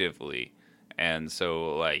actively. And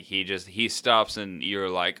so, like, he stops and you're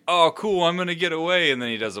like, oh, cool, I'm gonna get away. And then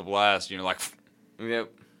he does a blast and you're like...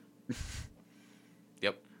 Yep.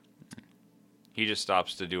 Yep. He just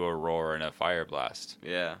stops to do a roar and a fire blast.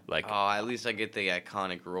 Yeah. Like, oh, at least I get the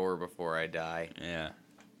iconic roar before I die.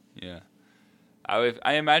 Yeah.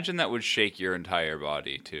 I imagine that would shake your entire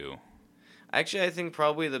body, too. Actually, I think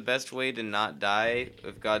probably the best way to not die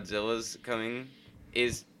if Godzilla's coming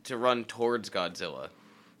is to run towards Godzilla.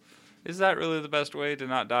 Is that really the best way to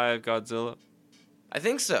not die of Godzilla? I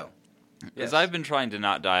think so. Because I've been trying to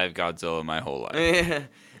not die of Godzilla my whole life.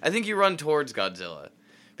 I think you run towards Godzilla.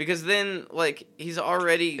 Because then, like, he's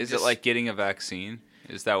already... Is it like getting a vaccine?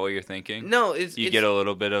 Is that what you're thinking? No, you get a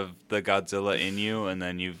little bit of the Godzilla in you, and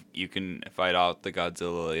then you can fight off the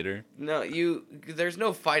Godzilla later? No, there's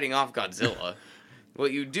no fighting off Godzilla.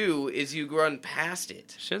 What you do is you run past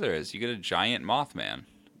it. Sure there is. You get a giant Mothman.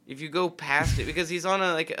 If you go past it, because he's on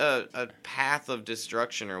a path of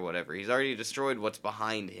destruction or whatever. He's already destroyed what's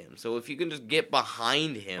behind him. So if you can just get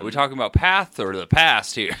behind him... Are we talking about path or the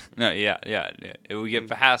past here? No, yeah. If we get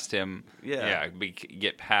past him, we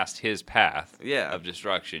get past his path of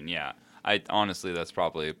destruction, honestly, that's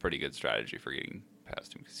probably a pretty good strategy for getting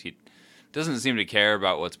past him, because he doesn't seem to care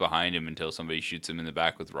about what's behind him until somebody shoots him in the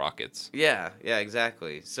back with rockets. Yeah,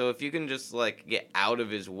 exactly. So if you can just, like, get out of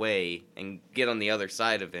his way and get on the other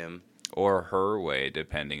side of him... Or her way,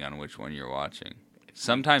 depending on which one you're watching.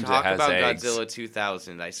 Sometimes Talk it has about eggs. Godzilla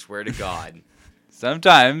 2000, I swear to God.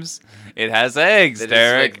 Sometimes it has eggs, Derek.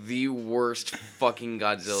 That is, like, the worst fucking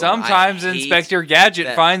Godzilla. Sometimes Inspector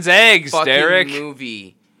Gadget finds eggs, Derek.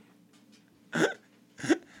 Movie.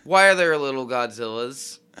 Why are there little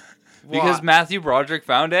Godzillas? Because Matthew Broderick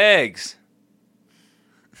found eggs.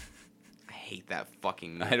 I hate that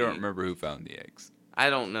fucking movie. I don't remember who found the eggs. I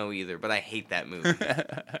don't know either, but I hate that movie.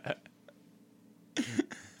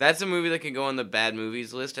 That's a movie that can go on the bad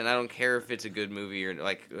movies list, and I don't care if it's a good movie or,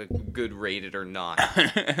 like, good rated or not.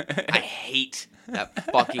 I hate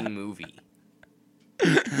that fucking movie.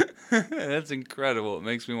 That's incredible. It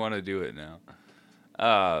makes me want to do it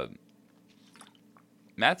now.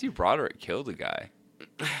 Matthew Broderick killed a guy.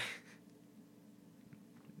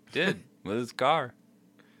 Did with his car.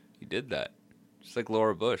 He did that. Just like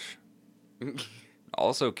Laura Bush.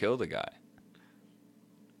 Also killed a guy.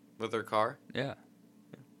 With her car? Yeah.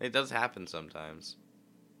 It does happen sometimes.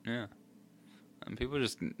 Yeah. And people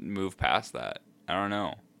just move past that. I don't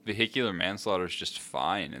know. Vehicular manslaughter is just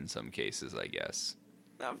fine in some cases, I guess.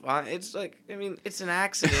 Not fine. It's like, I mean, it's an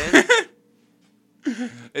accident.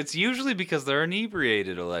 It's usually because they're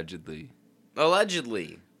inebriated, allegedly.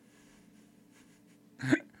 Allegedly.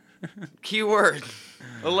 Keyword.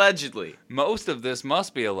 Allegedly. Most of this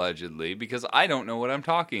must be allegedly, because I don't know what I'm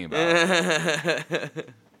talking about.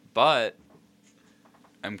 But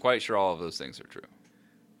I'm quite sure all of those things are true.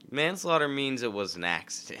 Manslaughter means it was an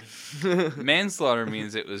accident. Manslaughter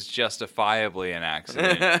means it was justifiably an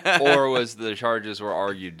accident, or was the charges were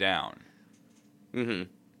argued down. Mm-hmm.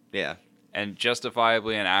 Yeah. And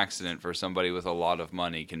justifiably an accident for somebody with a lot of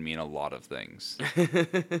money can mean a lot of things.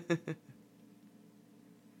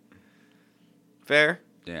 Fair.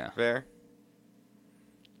 Yeah. Fair.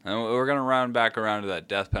 And we're gonna round back around to that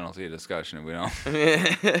death penalty discussion if we don't.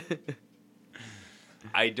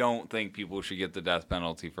 I don't think people should get the death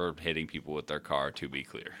penalty for hitting people with their car, to be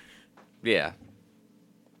clear. Yeah.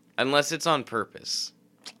 Unless it's on purpose.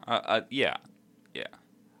 Yeah.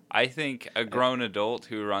 I think a grown adult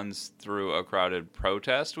who runs through a crowded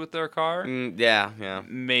protest with their car Yeah.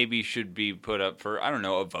 maybe should be put up for, I don't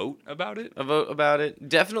know, a vote about it? A vote about it?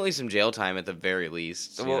 Definitely some jail time at the very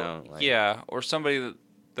least. You know, like. Yeah, or somebody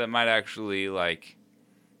that might actually, like,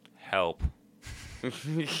 help.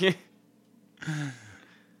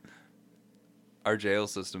 Our jail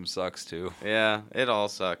system sucks, too. Yeah, it all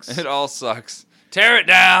sucks. It all sucks. Tear it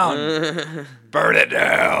down! Burn it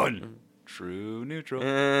down! True neutral.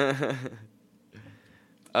 Do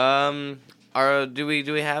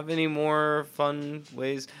we have any more fun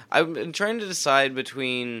ways? I've been trying to decide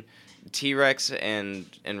between T-Rex and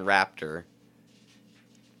Raptor.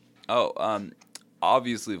 Oh,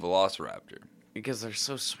 obviously Velociraptor. Because they're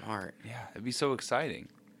so smart. Yeah, it'd be so exciting.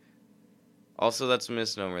 Also, that's a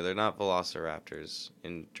misnomer. They're not velociraptors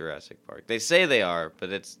in Jurassic Park. They say they are,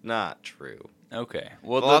 but it's not true. Okay.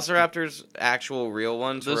 Well, Velociraptors, actual real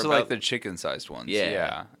ones, those are like the chicken-sized ones.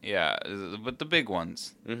 Yeah. But the big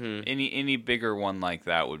ones. Mm-hmm. Any bigger one like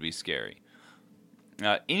that would be scary.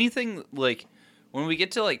 Anything like when we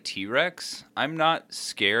get to like T-Rex, I'm not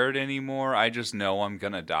scared anymore. I just know I'm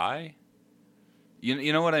gonna die.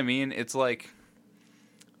 You know what I mean? It's like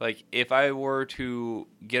if I were to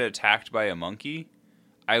get attacked by a monkey,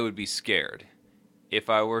 I would be scared. If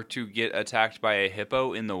I were to get attacked by a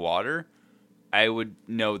hippo in the water, I would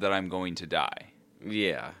know that I'm going to die.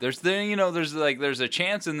 Yeah. There's a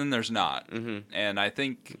chance and then there's not. Mm-hmm. And I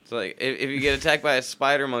think it's like if you get attacked by a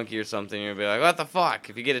spider monkey or something, you'll be like, what the fuck?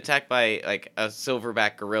 If you get attacked by like a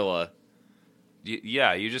silverback gorilla,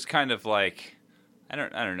 you just kind of like I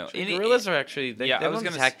don't know. Gorillas are actually they don't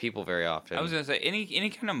attack people very often. I was gonna say any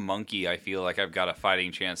kind of monkey, I feel like I've got a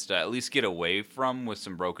fighting chance to at least get away from with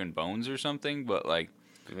some broken bones or something. But like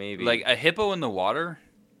maybe like a hippo in the water,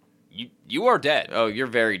 you are dead. Oh, you're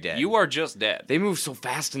very dead. You are just dead. They move so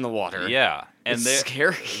fast in the water. Yeah, and they're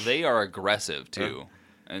scary. They are aggressive too,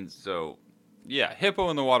 and so yeah, hippo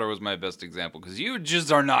in the water was my best example because you just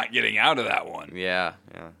are not getting out of that one. Yeah.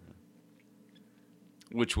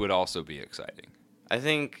 Which would also be exciting. I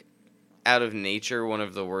think out of nature, one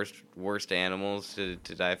of the worst animals to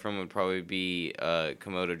die from would probably be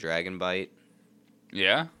Komodo dragon bite.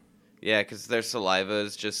 Yeah? Yeah, because their saliva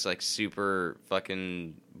is just, like, super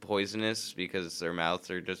fucking poisonous because their mouths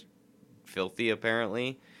are just filthy,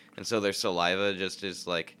 apparently. And so their saliva just is,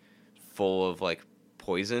 like, full of, like,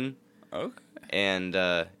 poison. Okay. And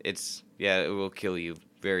it will kill you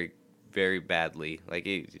very, very badly. Like,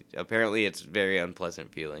 apparently it's very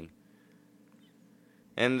unpleasant feeling.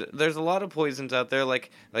 And there's a lot of poisons out there,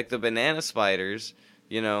 like the banana spiders,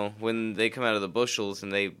 you know, when they come out of the bushels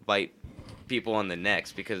and they bite people on the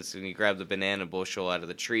necks, because when you grab the banana bushel out of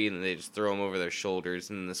the tree and they just throw them over their shoulders,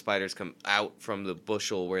 and the spiders come out from the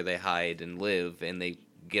bushel where they hide and live, and they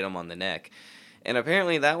get them on the neck. And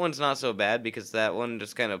apparently that one's not so bad, because that one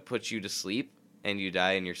just kind of puts you to sleep, and you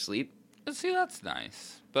die in your sleep. See, that's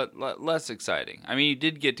nice, but less exciting. I mean, you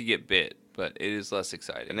did get bit, but it is less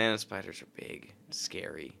exciting. Banana spiders are big.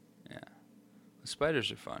 Scary. Yeah. The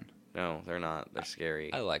spiders are fun. No, they're not. They're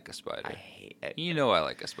scary. I like a spider. I hate it. You know I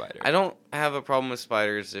like a spider. I don't have a problem with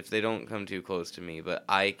spiders if they don't come too close to me, but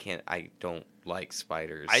I don't like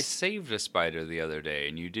spiders. I saved a spider the other day,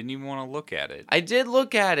 and you didn't even want to look at it. I did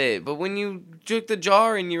look at it, but when you took the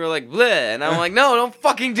jar and you were like, bleh, and I'm like, no, don't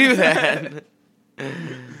fucking do that.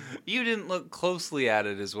 You didn't look closely at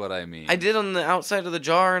it, is what I mean. I did on the outside of the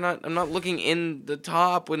jar, and I'm not looking in the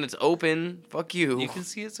top when it's open. Fuck you. You can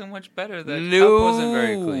see it so much better. That cup wasn't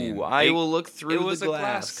very clean. I will look through the glass. It was a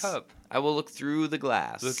glass cup. I will look through the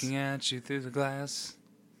glass. Looking at you through the glass.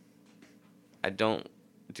 I don't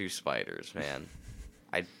do spiders, man.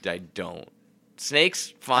 I don't.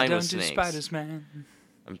 Snakes, fine with snakes. I don't do spiders, man.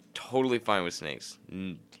 I'm totally fine with snakes.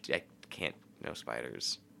 I can't. No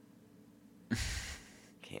spiders.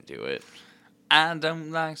 Can't do it. I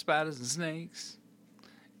don't like spiders and snakes,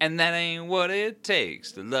 and that ain't what it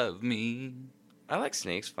takes to love me. I like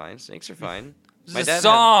snakes. Fine, snakes are fine. My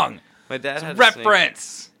song. My dad had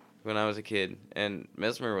reference. When I was a kid, and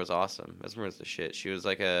Mesmer was awesome. Mesmer was the shit. She was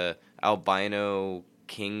like a albino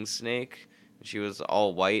king snake. She was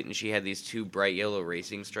all white, and she had these 2 bright yellow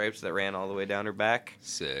racing stripes that ran all the way down her back.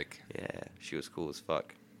 Sick. Yeah, she was cool as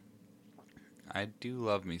fuck. I do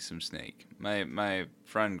love me some snake. My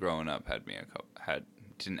friend growing up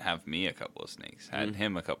didn't have me a couple of snakes. Had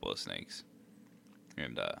him a couple of snakes.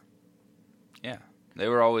 And yeah, They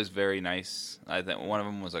were always very nice. I think one of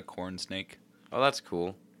them was a corn snake. Oh, that's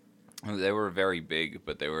cool. They were very big,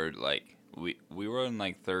 but they were like we were in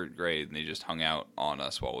like 3rd grade, and they just hung out on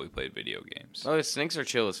us while we played video games. Oh, snakes are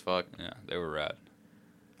chill as fuck. Yeah, they were rad.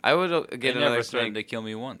 I would get They another never snake. threatened to kill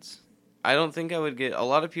me once. I don't think I would get. A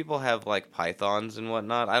lot of people have like pythons and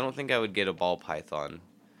whatnot. I don't think I would get a ball python.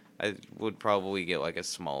 I would probably get like a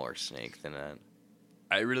smaller snake than that.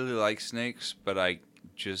 I really like snakes, but I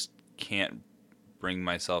just can't bring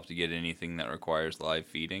myself to get anything that requires live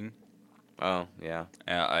feeding. Oh yeah.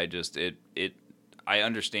 I just I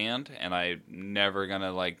understand, and I'm never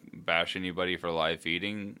gonna like bash anybody for live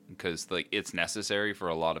feeding because like it's necessary for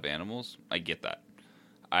a lot of animals. I get that.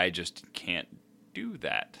 I just can't do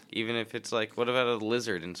that. Even if it's like, what about a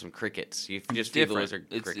lizard and some crickets? You just feed the lizard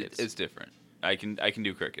crickets. It's different. I can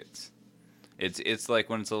do crickets. It's like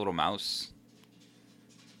when it's a little mouse.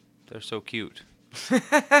 They're so cute.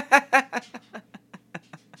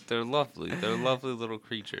 They're lovely. They're lovely little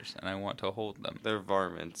creatures, and I want to hold them. They're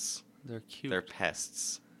varmints. They're cute. They're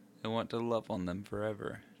pests. I want to love on them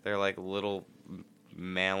forever. They're like little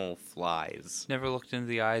mammal flies. Never looked into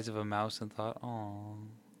the eyes of a mouse and thought, "Aw."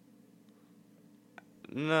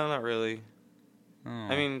 No, not really. Oh.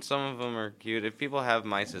 I mean, some of them are cute. If people have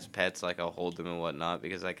mice as pets, like I'll hold them and whatnot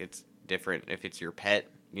because like it's different if it's your pet,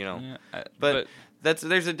 you know. Yeah, but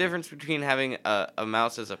there's a difference between having a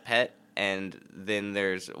mouse as a pet and then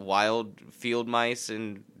there's wild field mice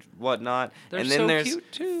and whatnot, and then so there's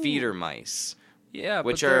cute too. feeder mice. Yeah,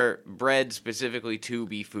 which are bred specifically to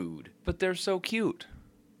be food. But they're so cute.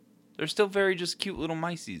 They're still very just cute little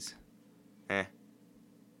mices. They're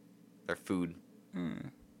food.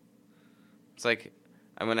 It's like,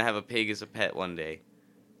 I'm going to have a pig as a pet one day.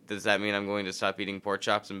 Does that mean I'm going to stop eating pork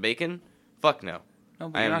chops and bacon? Fuck no. No,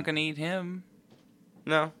 but you're not going to eat him.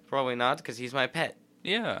 No, probably not, because he's my pet.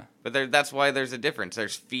 Yeah. But that's why there's a difference.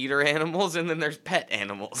 There's feeder animals and then there's pet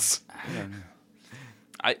animals. I don't know.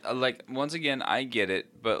 I like, once again, I get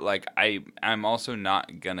it, but like I'm also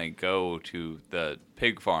not gonna go to the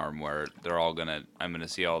pig farm where I'm gonna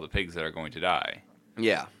see all the pigs that are going to die.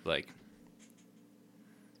 Yeah. Like,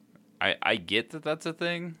 I get that that's a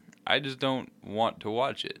thing. I just don't want to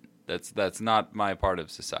watch it. That's not my part of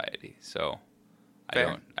society. So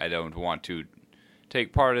Fair. I don't want to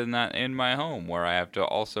take part in that in my home where I have to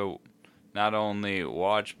also not only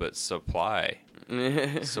watch but supply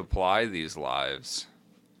these lives.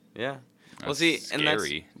 Yeah. That's well, see, scary. and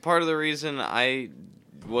that's part of the reason I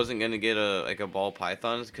wasn't gonna get a ball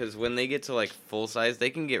python is because when they get to like full size, they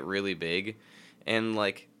can get really big, and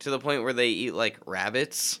like to the point where they eat like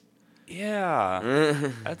rabbits.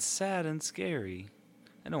 Yeah, that's sad and scary.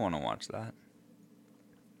 I don't want to watch that.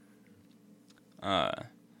 I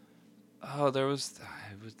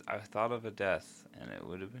thought of a death, and it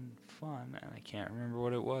would have been fun, and I can't remember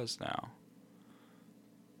what it was now.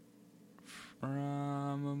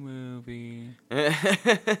 From a movie.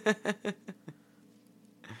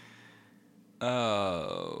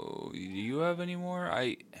 Oh, do you have any more?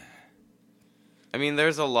 I mean,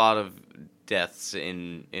 there's a lot of deaths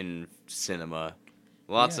in cinema.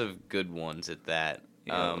 Lots of good ones at that.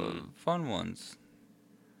 Fun ones.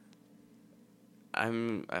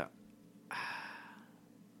 I'm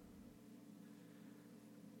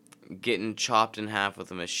getting chopped in half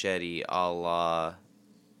with a machete, a la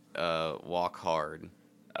Walk Hard.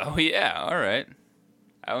 Oh yeah, all right.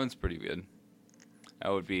 That one's pretty good.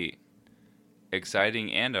 That would be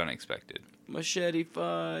exciting and unexpected. Machete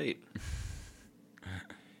fight.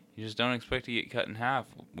 You just don't expect to get cut in half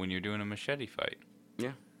when you're doing a machete fight.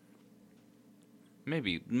 Yeah.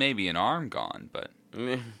 Maybe an arm gone, but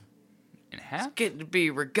in half? It's getting to be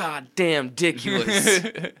goddamn ridiculous.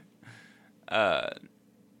 Yeah,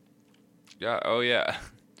 oh yeah.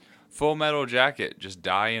 Full Metal Jacket, just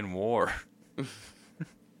die in war.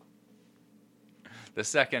 The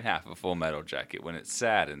second half of Full Metal Jacket when it's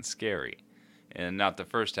sad and scary. And not the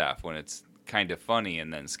first half when it's kind of funny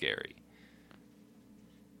and then scary.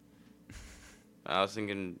 I was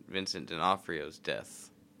thinking Vincent D'Onofrio's death.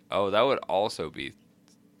 Oh, that would also be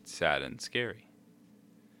sad and scary.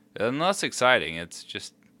 And less exciting, it's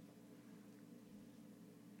just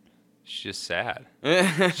sad.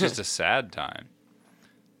 It's just a sad time.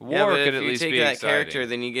 War Yeah, but could if at you least take be that exciting. character,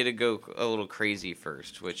 then you get to go a little crazy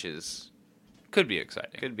first, which Could be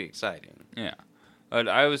exciting. could be exciting. Yeah. But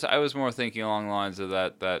I was more thinking along the lines of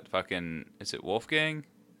that fucking, is it Wolfgang?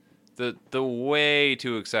 The way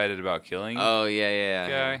too excited about killing Oh yeah.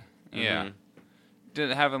 guy. Yeah.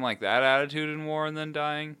 Didn't having like that attitude in war and then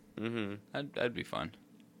dying. Mm-hmm. That'd be fun.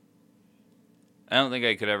 I don't think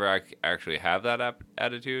I could ever actually have that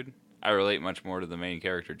attitude. I relate much more to the main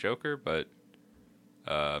character Joker, but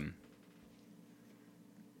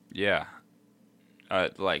Yeah.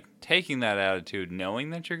 Like, taking that attitude,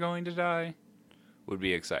 knowing that you're going to die, would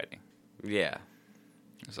be exciting. Yeah.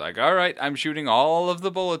 It's like, all right, I'm shooting all of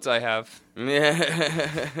the bullets I have.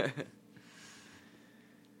 Yeah.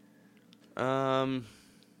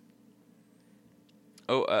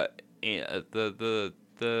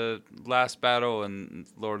 The last battle in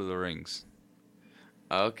Lord of the Rings.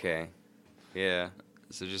 Okay. Yeah.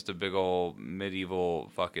 So just a big old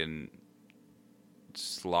medieval fucking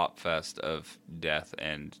slop fest of death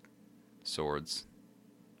and swords.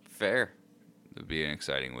 Fair. That'd be an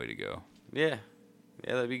exciting way to go. Yeah.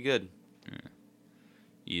 Yeah, that'd be good. Yeah.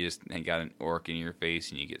 You just got an orc in your face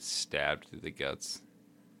and you get stabbed through the guts.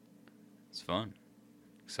 It's fun.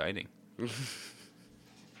 Exciting.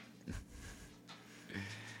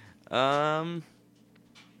 Man.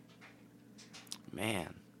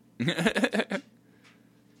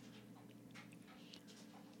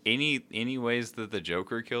 Any ways that the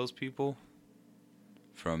Joker kills people?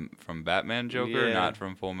 From Batman Joker, Yeah. not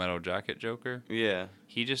from Full Metal Jacket Joker? Yeah.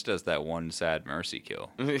 He just does that one sad mercy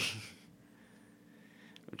kill. I'm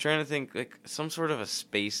trying to think, like, some sort of a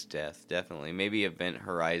space death, definitely. Maybe Event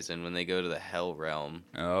Horizon when they go to the Hell Realm.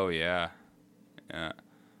 Oh, yeah. Yeah.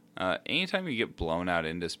 Anytime you get blown out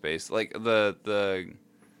into space, like the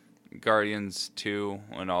Guardians 2,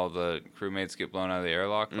 when all the crewmates get blown out of the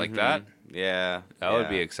airlock, like that, Yeah. that would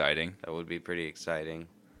be exciting. That would be pretty exciting.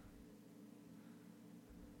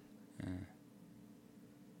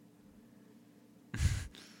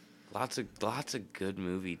 Lots of good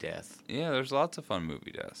movie death. Yeah, there's lots of fun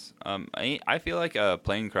movie deaths. I feel like a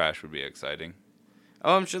plane crash would be exciting.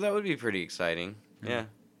 Oh, I'm sure that would be pretty exciting. Yeah.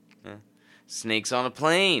 Snakes on a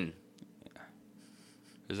plane.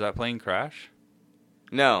 Does that plane crash?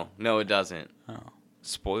 No, it doesn't. Oh,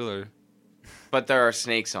 spoiler. But there are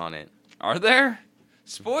snakes on it. Are there?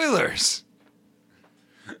 Spoilers.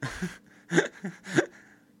 It's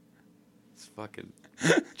fucking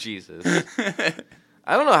Jesus.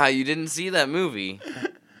 I don't know how you didn't see that movie.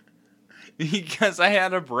 Because I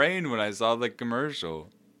had a brain when I saw the commercial.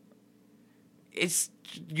 It's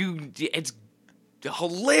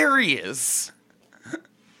hilarious.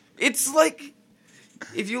 It's like,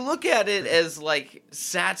 if you look at it as like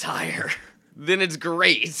satire, then it's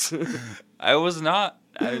great. I was not.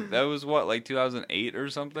 That was what, like 2008 or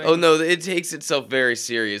something? Oh no, it takes itself very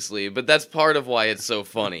seriously, but that's part of why it's so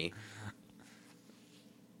funny.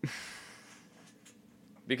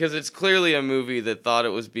 Because it's clearly a movie that thought it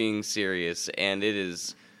was being serious, and it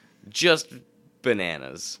is just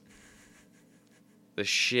bananas. The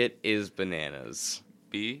shit is bananas.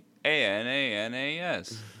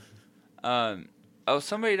 Bananas.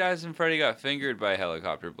 Somebody dies and Freddy got fingered by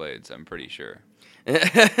helicopter blades, I'm pretty sure.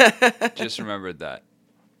 Just remembered that.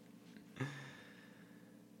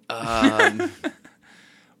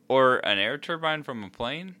 Or an air turbine from a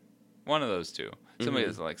plane? One of those two. Somebody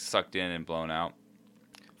that's like sucked in and blown out.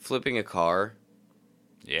 Flipping a car.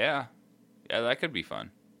 Yeah. Yeah, that could be fun.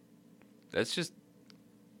 That's just...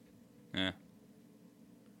 Yeah.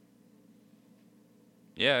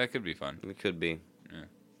 Yeah, that could be fun. It could be. Yeah.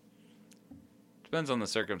 Depends on the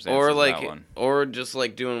circumstances Or of like, that one. or just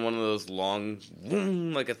like doing one of those long,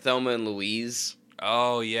 like a Thelma and Louise.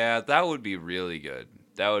 Oh, yeah, that would be really good.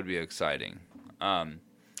 That would be exciting. Or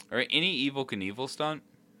any Evel Knievel stunt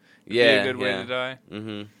would be a good way to die.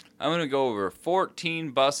 Mm-hmm. I'm going to go over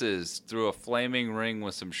 14 buses through a flaming ring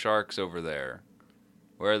with some sharks over there.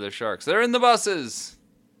 Where are the sharks? They're in the buses!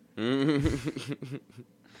 Is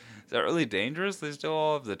that really dangerous? They still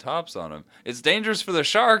all have the tops on them. It's dangerous for the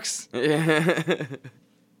sharks! I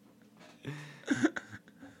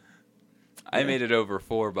made it over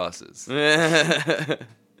 4 buses. That's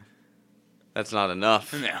not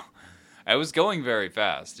enough. No. I was going very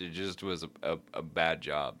fast. It just was a bad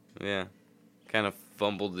job. Yeah. Kind of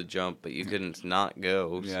fumbled the jump, but you couldn't not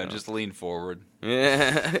go. Yeah, so. just lean forward.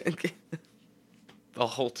 Yeah. The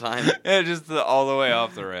whole time. Yeah, just all the way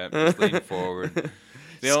off the ramp. Just lean forward.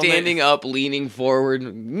 Standing up, leaning forward.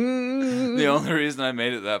 The only reason I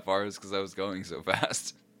made it that far is because I was going so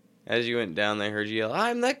fast. As you went down, they heard you yell,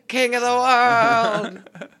 "I'm the king of the world!"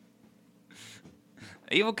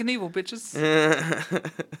 Evel Knievel, bitches.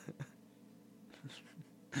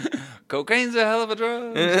 Cocaine's a hell of a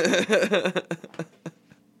drug.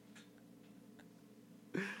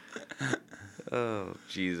 Oh,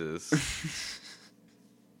 Jesus.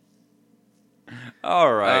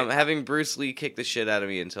 All right. Having Bruce Lee kick the shit out of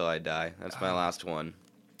me until I die. That's my last one.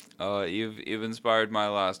 You've inspired my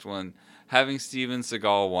last one. Having Steven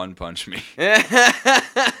Seagal one punch me.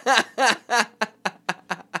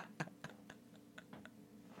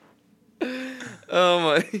 Oh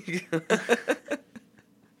my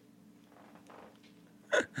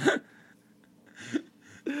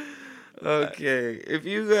Okay, if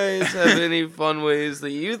you guys have any fun ways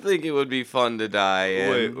that you think it would be fun to die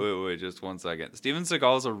in... Wait, just 1 second. Steven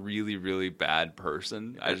Seagal is a really, really bad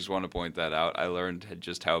person. I just want to point that out. I learned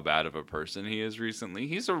just how bad of a person he is recently.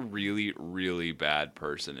 He's a really, really bad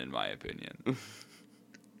person, in my opinion.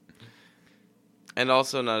 And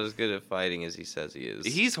also not as good at fighting as he says he is.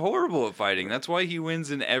 He's horrible at fighting. That's why he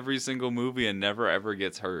wins in every single movie and never ever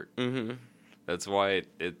gets hurt. Mm-hmm. That's why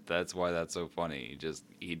that's so funny.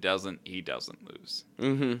 He doesn't lose.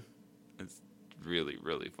 Mm-hmm. It's really,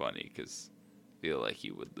 really funny because I feel like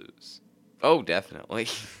he would lose. Oh, definitely.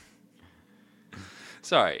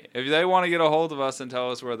 Sorry, if they want to get a hold of us and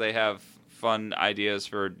tell us where they have fun ideas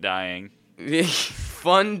for dying,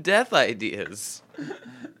 fun death ideas.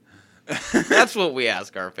 That's what we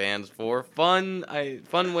ask our fans for. Fun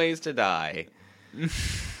ways to die.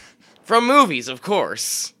 From movies, of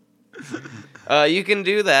course. You can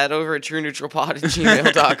do that over at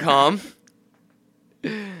trueneutralpod@gmail.com.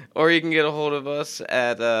 Or you can get a hold of us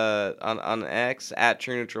at on X at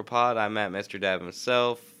trueneutralpod. I'm at Mr. Dab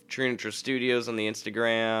himself. True Neutral Studios on the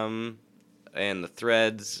Instagram and the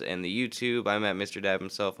Threads and the YouTube. I'm at Mr. Dab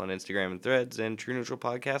himself on Instagram and Threads, and True Neutral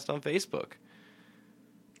Podcast on Facebook.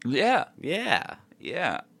 Yeah.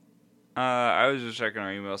 I was just checking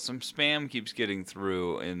our email. Some spam keeps getting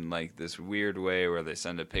through in like this weird way where they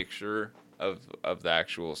send a picture of the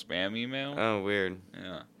actual spam email. Oh, weird.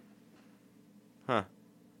 Yeah. Huh.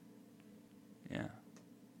 Yeah.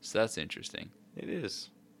 So that's interesting. It is.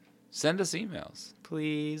 Send us emails.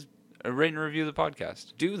 Please. Rate and review the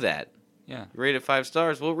podcast. Do that. Yeah. Rate it 5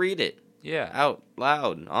 stars. We'll read it. Yeah. Out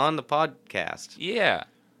loud on the podcast. Yeah.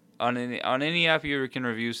 On any app you can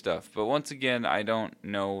review stuff. But once again, I don't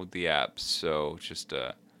know the apps, so just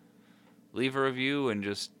leave a review and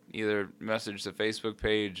just either message the Facebook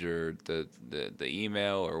page or the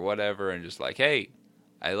email or whatever, and just like, hey,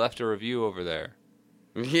 I left a review over there.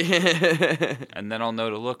 Yeah. And then I'll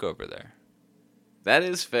know to look over there. That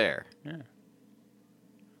is fair. Yeah.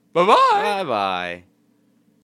 Bye-bye. Bye-bye.